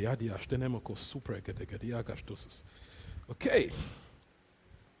 Okay.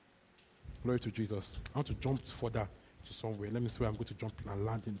 Glory to Jesus. I want to jump further to somewhere. Let me see where I'm going to jump and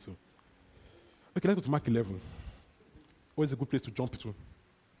land into. Okay, let's go to Mark 11. Always a good place to jump into.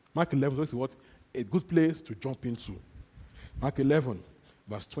 Mark 11 is always what? A good place to jump into. Mark 11,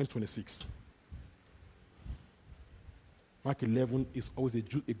 verse 26. Mark 11 is always a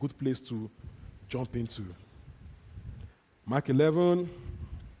good place to jump into. Mark 11.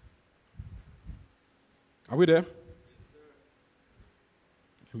 Are we there?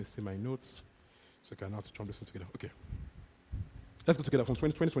 Let me see my notes so I can now jump this together. Okay. Let's go together from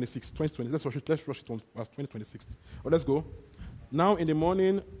 2026. 2020. Let's rush it on verse 2026. Oh, let's go. Now in the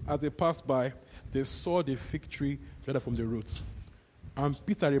morning, as they passed by, they saw the fig tree gathered from the roots. And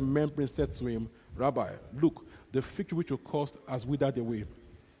Peter, remembering, said to him, Rabbi, look, the fig tree which you caused has withered away.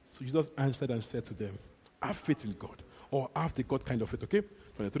 So Jesus answered and said to them, have faith in God, or have the God kind of faith. Okay?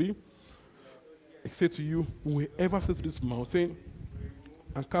 23. I say to you, whoever says to this mountain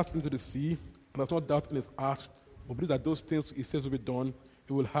and cast into the sea, and does not doubt in his heart, but believes that those things he says will be done,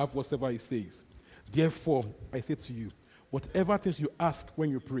 he will have whatsoever he says. Therefore, I say to you, whatever things you ask when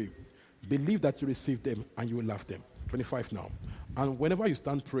you pray, believe that you receive them and you will have them. 25 now. And whenever you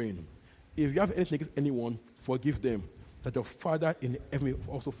stand praying, if you have anything against anyone, forgive them, that your Father in heaven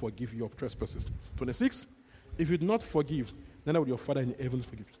will also forgive your trespasses. 26. If you do not forgive, then will your Father in heaven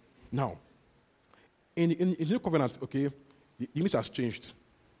forgive you. Now, in the new covenant, okay, the image has changed,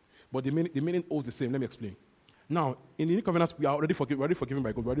 but the meaning holds the same. Let me explain. Now, in the new covenant, we are already forgiven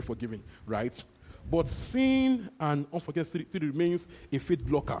by God. We're already forgiven, right? But sin and unforgiveness still remains a faith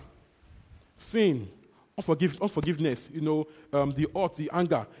blocker. Sin, unforgiveness, the hurt, the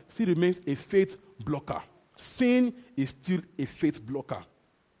anger, still remains a faith blocker. Sin is still a faith blocker.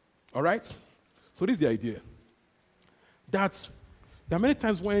 All right? So this is the idea. That there are many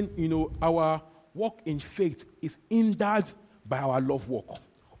times when, our walk in faith is hindered by our love walk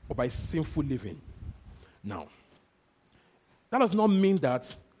or by sinful living. Now, that does not mean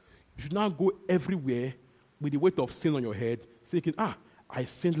that you should not go everywhere with the weight of sin on your head, thinking, I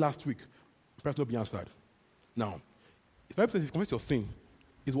sinned last week. Perhaps not be answered. Now, the Bible says if you confess your sin,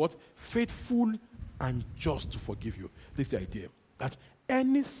 is what? Faithful and just to forgive you. This is the idea. That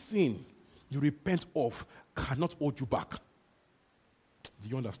any sin you repent of cannot hold you back. Do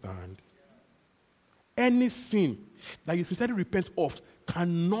you understand? Any sin that you sincerely repent of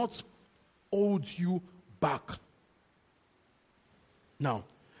cannot hold you back. Now,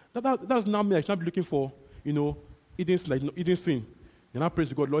 that's now me. I should not be looking for, hidden sin. You're not praying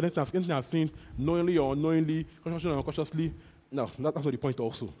to God, Lord, anything I've sinned, knowingly or unknowingly, consciously or unconsciously. No, that's not the point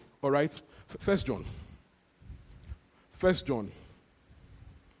also. All right? First John. 1 John.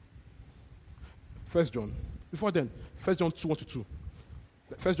 Before then, 1 John 2, 1-2.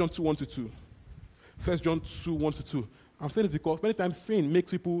 1 John 2, 1-2. 1 John 2, 1-2. I'm saying this because many times sin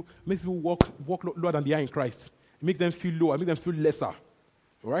makes people walk lower than they are in Christ. It makes them feel lower. It makes them feel lesser.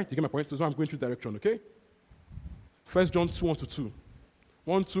 All right? You get my point? So I'm going through direction, okay? 1 John 2, 1-2.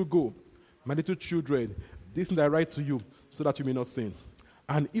 1-2, go. My little children, this thing I write to you so that you may not sin.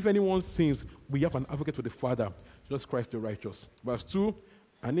 And if anyone sins, we have an advocate with the Father, Jesus Christ the righteous. Verse 2,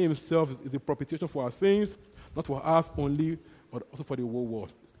 and he himself is the propitiation for our sins, not for us only, but also for the whole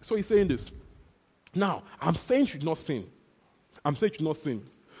world. So he's saying this. Now, I'm saying you should not sin.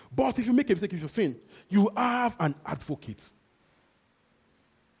 But if you make a mistake, if you sin, you have an advocate.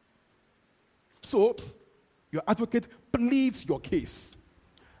 So, your advocate pleads your case.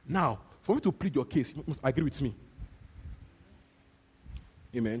 Now, for me to plead your case, you must agree with me.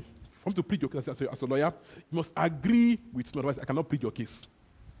 Amen. For me to plead your case as a lawyer, you must agree with me, otherwise I cannot plead your case.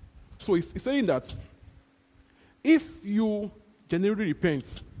 So he's saying that if you genuinely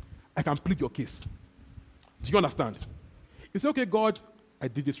repent, I can plead your case. Do you understand? You say, okay, God, I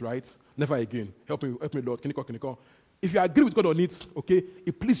did this right. Never again. Help me, Lord. Can you call? If you agree with God on it, okay,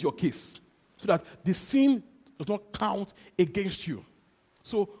 it pleads your case. So that the sin does not count against you.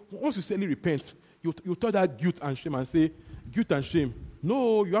 So once you sincerely repent, you tell that guilt and shame and say, guilt and shame,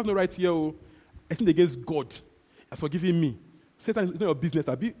 no, you have no right here. I sinned against God. Has forgiven me. Satan is not your business.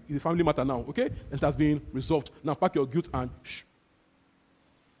 It's a family matter now, okay? And it has been resolved. Now pack your guilt and shh.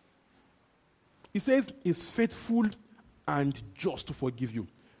 He says he's faithful and just to forgive you.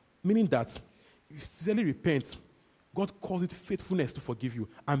 Meaning that if you sincerely repent, God calls it faithfulness to forgive you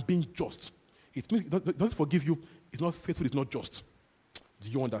and being just. It means it doesn't forgive you. It's not faithful. It's not just. Do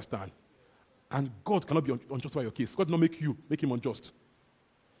you understand? And God cannot be unjust over your case. God will not make him unjust.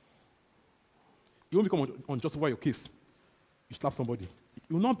 He won't become unjust over your case. You slap somebody.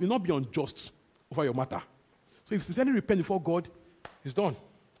 He will not be unjust over your matter. So if you sincerely repent before God, it's done.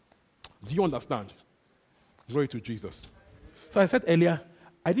 Do you understand? Glory to Jesus. So I said earlier,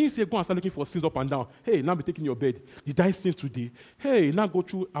 I didn't say go and start looking for sins up and down. Hey, now be taking your bed. Did I sin today? Hey, now go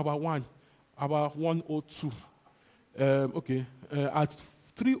through our 102. Okay. At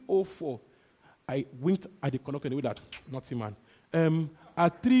 3:04, I winked at the conductor in the way that, nothing, man.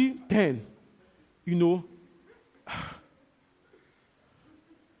 At 3:10,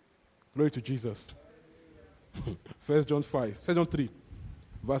 glory to Jesus. 1 John 3,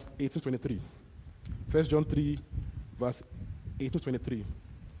 verse 18-23. 1 John 3, verse 18-23.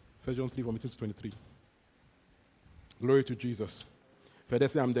 1 John 3, from 18-23. Glory to Jesus. If I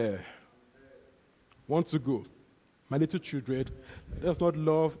say I'm there. Want to go. My little children, let us not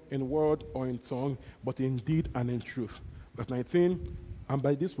love in word or in tongue, but in deed and in truth. Verse 19, and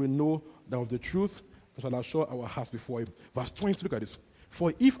by this we know that of the truth, we shall assure our hearts before him. Verse 20, look at this.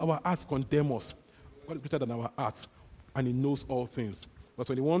 For if our hearts condemn us, God is greater than our hearts, and he knows all things. Verse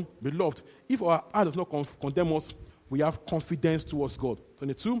 21, beloved, if our heart does not condemn us, we have confidence towards God.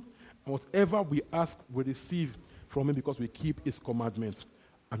 22, and whatever we ask, we receive from him because we keep his commandments,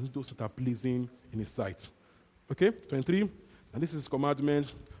 and those that are pleasing in his sight. Okay, 23, and this is his commandment,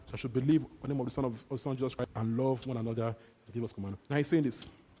 that I should believe on the name of the Son Jesus Christ and love one another. He gave us commandment. Now he's saying this.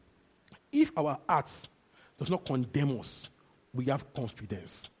 If our hearts does not condemn us, we have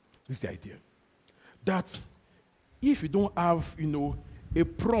confidence. This is the idea. That if you don't have, a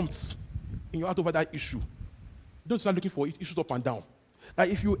prompt in your heart over that issue, don't start looking for issues up and down. That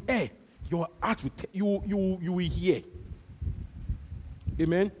if you err, your heart will you will hear.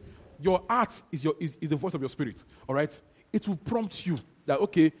 Amen. Your heart is the voice of your spirit. All right. It will prompt you that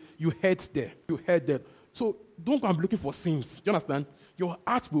okay, you heard there. So don't go and be looking for sins. Do you understand? Your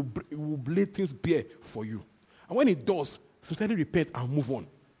heart will lay things bare for you, and when it does, sincerely repent and move on.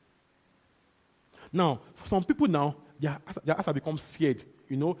 Now, for some people now, their hearts have become seared.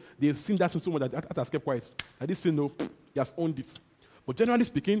 They've seen that sin so much that their heart has kept quiet. And this sin, no, he has owned it. But generally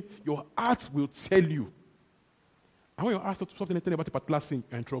speaking, your heart will tell you. And when your heart stops telling about a particular sin,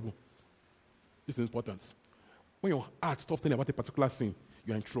 you're in trouble. This is important. When your heart stops telling about a particular sin,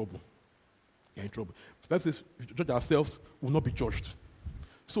 you're in trouble. you're in trouble. The Bible says, if we judge ourselves, we will not be judged.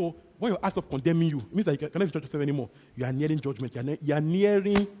 So when your acts of condemning you, it means that you cannot judge yourself anymore. You are nearing judgment. You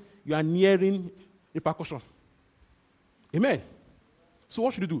are nearing repercussion. Amen. So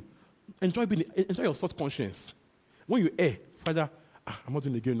what should you do? Enjoy your soft conscience. When you err, Father, I'm not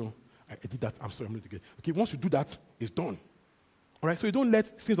doing it again. No, I did that. I'm sorry, I'm not doing it again. Okay, once you do that, it's done. All right. So you don't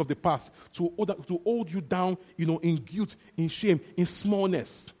let sins of the past to hold you down. In guilt, in shame, in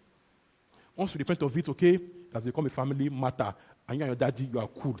smallness. Once you repent of it, okay, that's become a family matter. And you and your daddy, you are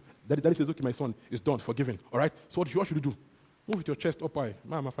cool. Daddy says, okay, my son, it's done, forgiven. All right? So what should you do? Move with your chest up high.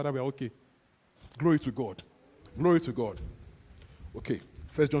 My Father, we are okay. Glory to God. Glory to God. Okay.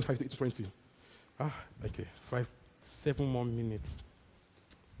 1 John 5:20. Okay. 7 more minutes.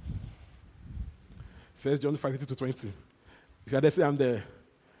 1 John 5:20. If you are there, say I'm there.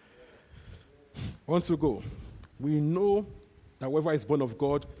 On to go. We know that whoever is born of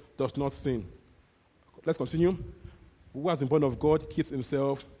God does not sin. Let's continue. Who has been born of God keeps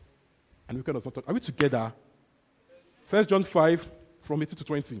himself, and we cannot talk. Are we together? 1 John 5 from 18 to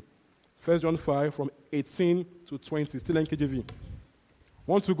 20. 1 John 5 from 18 to 20. Still in KJV.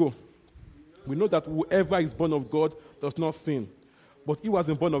 Want to go? We know that whoever is born of God does not sin, but he who has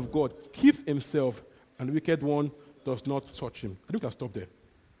been born of God keeps himself, and the wicked one does not touch him. I think I'll stop there.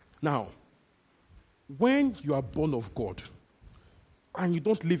 Now, when you are born of God, and you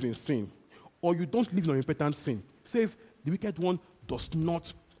don't live in sin, or you don't live in unrepentant sin, it says the wicked one does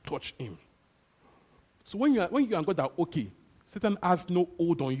not touch him. So when you and God are okay, Satan has no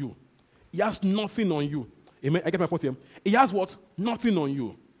hold on you. He has nothing on you. Amen. I get my point here. He has what? Nothing on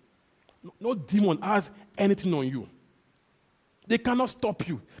you. No demon has anything on you. They cannot stop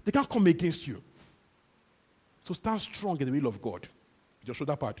you. They can't come against you. So stand strong in the will of God. Your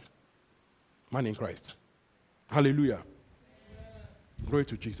shoulder pad. Man in Christ. Hallelujah. Glory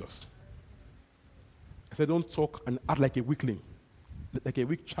to Jesus. I said, don't talk and act like a weakling, like a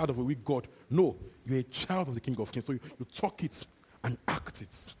weak child of a weak God. No, you're a child of the King of Kings. So you talk it and act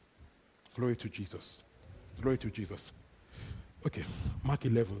it. Glory to Jesus. Glory to Jesus. Okay, Mark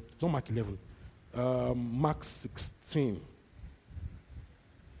 11. Not Mark 11. Mark 16.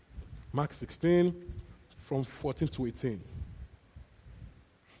 Mark 16 from 14 to 18.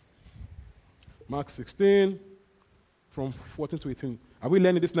 Mark 16 from 14 to 18. Are we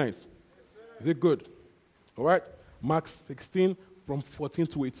learning this night? Is it good? All right. Mark 16 from 14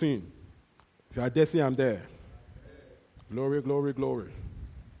 to 18. If you are there, say I'm there. Glory, glory, glory.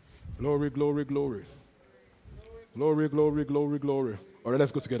 Glory, glory, glory. Glory, glory, glory, glory. All right,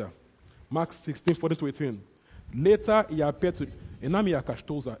 let's go together. Mark 16, 14 to 18. Later, he appeared to...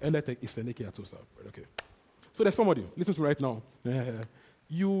 Okay. So there's somebody, listen to me right now.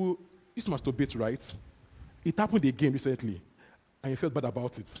 You used to masturbate, right? It happened again recently, and you felt bad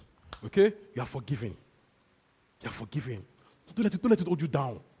about it. Okay? You are forgiven. You are forgiven. Don't let it hold you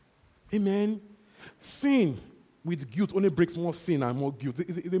down. Amen. Sin with guilt only brings more sin and more guilt.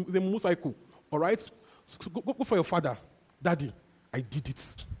 It's a more cycle. All right? So go for your father. Daddy, I did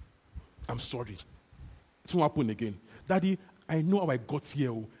it. I'm sorry. It won't happen again. Daddy, I know how I got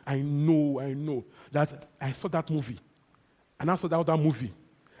here. I know that I saw that movie. And I saw that other movie.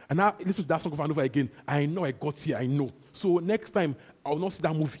 And I listen to that song over and over again. I know I got here. I know. So next time, I will not see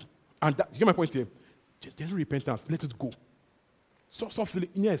that movie. And you get my point here? There's no repentance. Let it go. Stop feeling,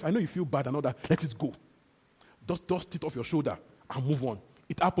 yes, I know you feel bad and all that. Let it go. Dust it off your shoulder and move on.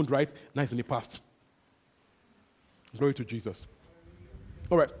 It happened, right? Now it's in the past. Glory to Jesus.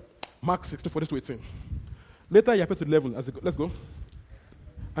 All right. Mark 16, 14 to 18. Later, he appeared to 11. Let's go.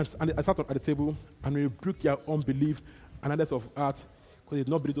 And I sat at the table and rebuked their unbelief and others of heart, because they did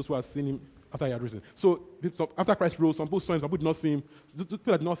not believe those who had seen him after he had risen. So after Christ rose, some people saw him, some people did not see him. Those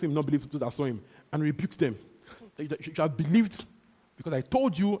people that did not see him, not believe those that saw him, and rebuked them. You should have believed, because I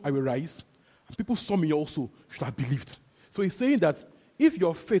told you I will rise, and people saw me also. You should have believed. So he's saying that if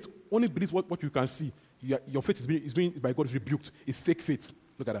your faith only believes what you can see, your faith is being by God is rebuked. It's fake faith.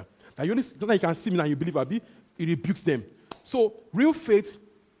 Look at that. Now you can see me and you believe Abi, he rebukes them. So real faith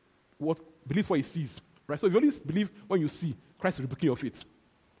believes what he sees. Right? So if you only believe when you see, Christ is rebuking your faith.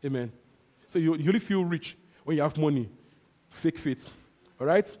 Amen. So you only feel rich when you have money. Fake faith. All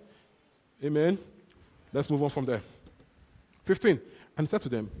right? Amen. Let's move on from there. 15. And he said to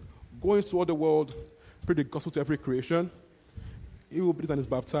them, go into all the world, preach the gospel to every creation. He who believes and is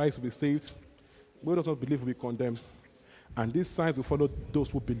baptized will be saved. Whoever does not believe will be condemned. And these signs will follow those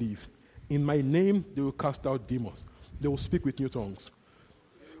who believe. In my name, they will cast out demons. They will speak with new tongues.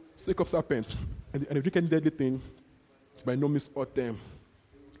 Sake of serpents, and if you can deadly thing, by no means hurt them.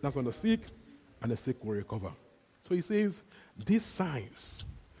 That's on the sick, and the sick will recover. So he says, these signs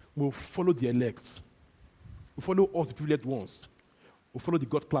will follow the elect. Will follow us, the privileged ones. Will follow the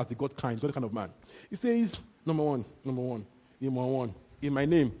God class, the God kind of man. He says, number one, in my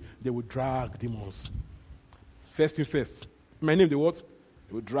name, they will drag demons. First thing first. In my name, they what?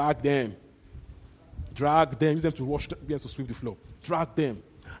 They will drag them. Drag them, use them to wash, be able to sweep the floor. Drag them.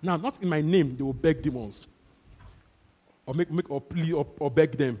 Now, not in my name, they will beg demons. Or please, or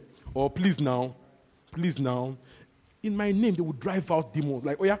beg them. Or please now. In my name, they will drive out demons.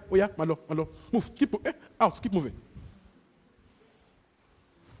 Like, oh yeah, my Lord, move, keep moving.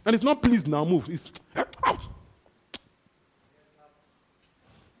 And it's not please now, move. It's out.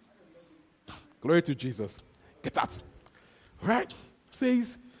 Glory to Jesus. Get out. Right?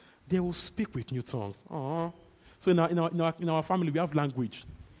 Says they will speak with new tongues. Aww. So in our family, we have language.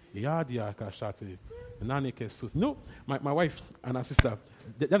 No, my wife and her sister,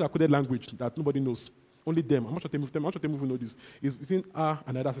 they have a coded language that nobody knows. Only them. I'm not sure they move know this. It's between her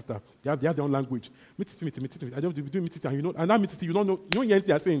and another sister. They have their own language. Meet. I don't do meet, and that meet, you don't know, you don't hear anything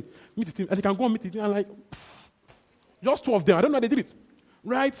they're saying. Meet, and they can go on meet, and like, just two of them. I don't know how they did it.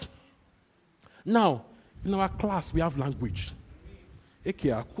 Right? Now, in our class, we have language.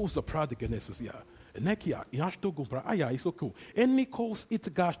 Ekia, calls the proud genesis here. Nekia, Yashto Gopra, Aya, is so cool. Any calls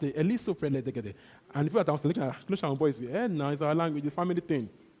it gash, the Eliso Prele, and if I was looking at Clushan boys, no, it's our language, the family thing.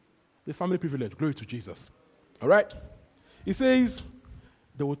 The family privilege. Glory to Jesus. All right? He says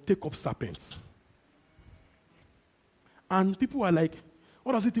they will take up serpents. And people are like,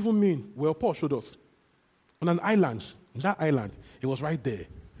 what does it even mean? Well, Paul showed us. On an island, in that island, it was right there.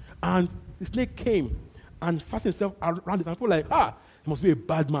 And the snake came and fastened himself around it. And people were like, he must be a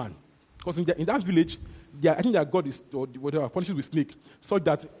bad man. Because in that village, I think their God is, or whatever, punishes with snake, so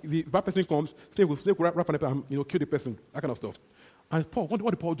that if the bad person comes, snake will wrap on it and kill the person, that kind of stuff. And Paul, what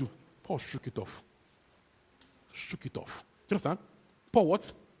did Paul do? Paul shook it off. Do you understand? Paul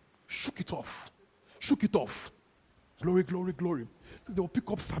what? Shook it off. Glory. So they will pick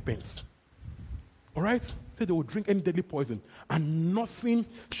up serpents. All right? So they will drink any deadly poison. And nothing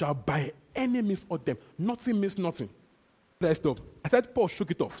shall by any means hurt them. Nothing means nothing. Let's stop. I said Paul shook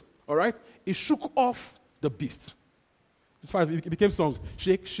it off. All right? He shook off the beast. In fact, it became song.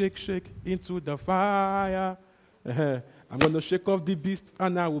 Shake, shake, shake into the fire. I'm going to shake off the beast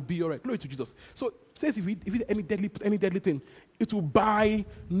and I will be all right. Glory to Jesus. So it says if you any deadly thing, it will by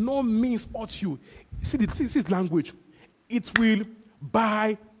no means hurt you. See this language. It will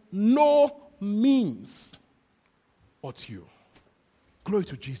by no means hurt you. Glory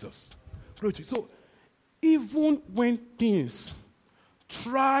to Jesus. So even when things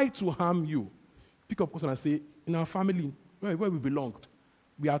try to harm you, pick up question and say, in our family, where we belong,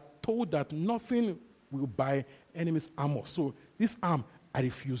 we are told that nothing will by enemies harm us. So this arm, I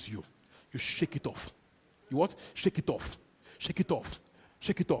refuse you. You shake it off. You what? Shake it off.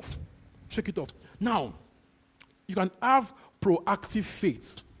 Now, you can have proactive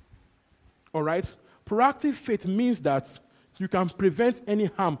faith. All right? Proactive faith means that you can prevent any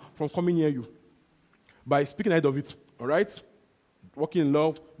harm from coming near you by speaking ahead of it. All right? Walking in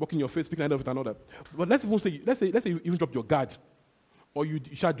love, walking in your faith, speaking ahead of it and all that. But let's say you even drop your guard. Or you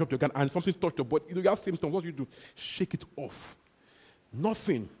shall drop your gun and something touched your body. You have symptoms. What do you do? Shake it off.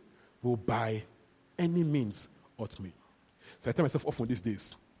 Nothing will by any means hurt me. So I tell myself often these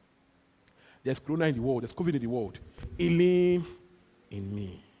days, there's corona in the world, there's COVID in the world. Healing in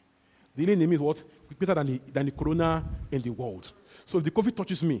me. The healing in me is what? Better than the corona in the world. So if the COVID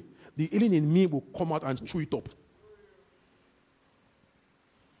touches me, the healing in me will come out and chew it up.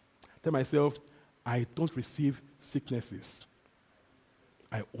 I tell myself, I don't receive sicknesses.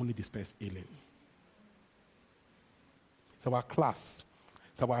 I only dispense healing. It's our class.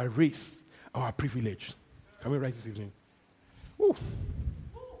 It's our race. Our privilege. Can we rise this evening? Woo.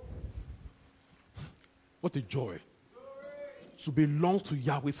 What a joy. To belong to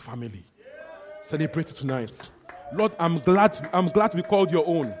Yahweh's family. Celebrate it tonight. Lord, I'm glad to be called your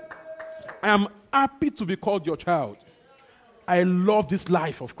own. I am happy to be called your child. I love this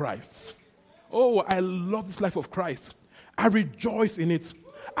life of Christ. Oh, I love this life of Christ. I rejoice in it.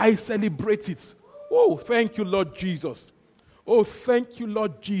 I celebrate it. Oh, thank you, Lord Jesus. Oh, thank you,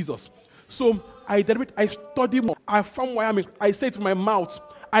 Lord Jesus. So I deliberate, I study more. I found why I say it with my mouth.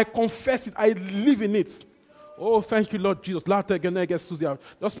 I confess it. I live in it. Oh, thank you, Lord Jesus. Just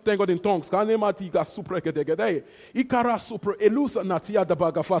thank God in tongues.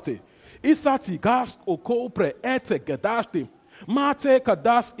 Isati gas okopre ete gedashti. Mate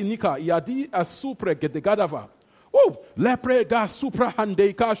kadas inika yadi asupre gedegadava. Oh, lepre gas supra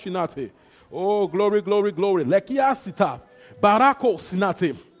hande kashinate. Oh, glory, glory, glory. Lekia sita. Barako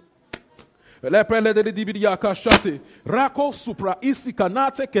sinate. Lepele de dividia kashate. Rako supra isi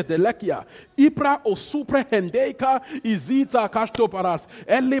kanate kedelekia. Ipra o supra hendeika izita kashto paras.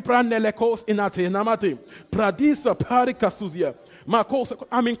 Elipra nelekos inate namate. Pradisa parikasuzia.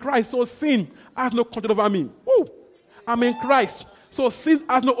 I'm in Christ, so sin has no control over me. Woo! I'm in Christ, so sin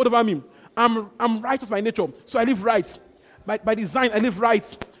has no hold over me. I'm righteous by nature, so I live right. By design, I live right.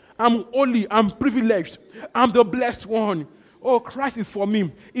 I'm holy, I'm privileged. I'm the blessed one. Oh, Christ is for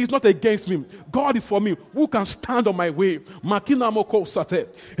me. He's not against me. God is for me. Who can stand on my way? Makina moko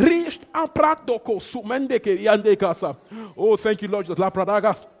sate. Risht ampratoko sumendeke yandekasa. Oh, thank you, Lord Jesus. La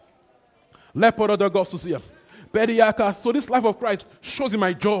pradagas. Lepododogosusia. Bediaka. So this life of Christ shows in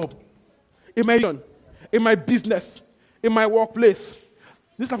my job, in my business, in my workplace.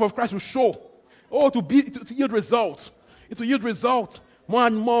 This life of Christ will show. Oh, to yield results. It will yield results. More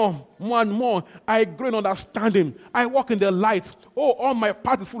and more. I grow in understanding. I walk in the light. Oh, all my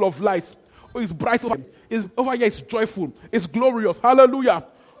path is full of light. Oh, it's bright over. It's over here. It's joyful. It's glorious. Hallelujah.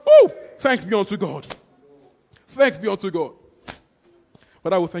 Oh, thanks be unto God. Thanks be unto God.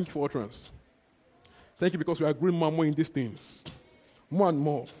 But I will thank you for utterance. Thank you because we are growing more and more in these things. More and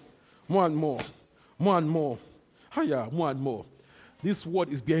more. More and more. More and more. Higher, more and more. This word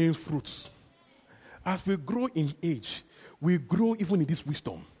is bearing fruits. As we grow in age, we grow even in this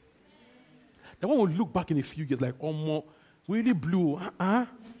wisdom. Then when we look back in a few years, like, oh, more, really blew.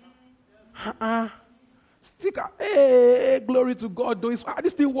 Sticker. Hey, glory to God, though.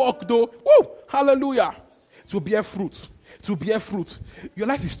 This thing work, though. Woo! Hallelujah. To bear fruit. To bear fruit. Your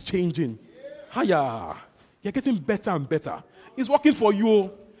life is changing. Hiya. You're getting better and better. It's working for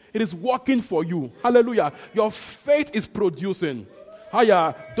you. It is working for you. Hallelujah. Your faith is producing.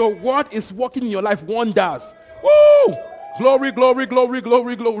 Hiya. The word is working in your life wonders. Woo! Glory, glory, glory,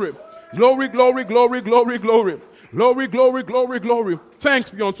 glory, glory. Glory, glory, glory, glory, glory. Glory, glory, glory, glory. Thanks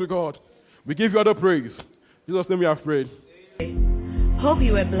be unto God. We give you all the praise. In Jesus' name we are prayed. Hope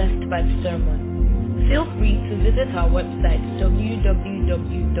you were blessed by the sermon. Feel free to visit our website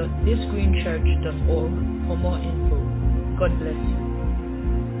www.thisgreenchurch.org for more info. God bless you.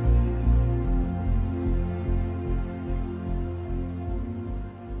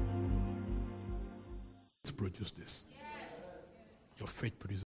 Produce this. Your faith produces.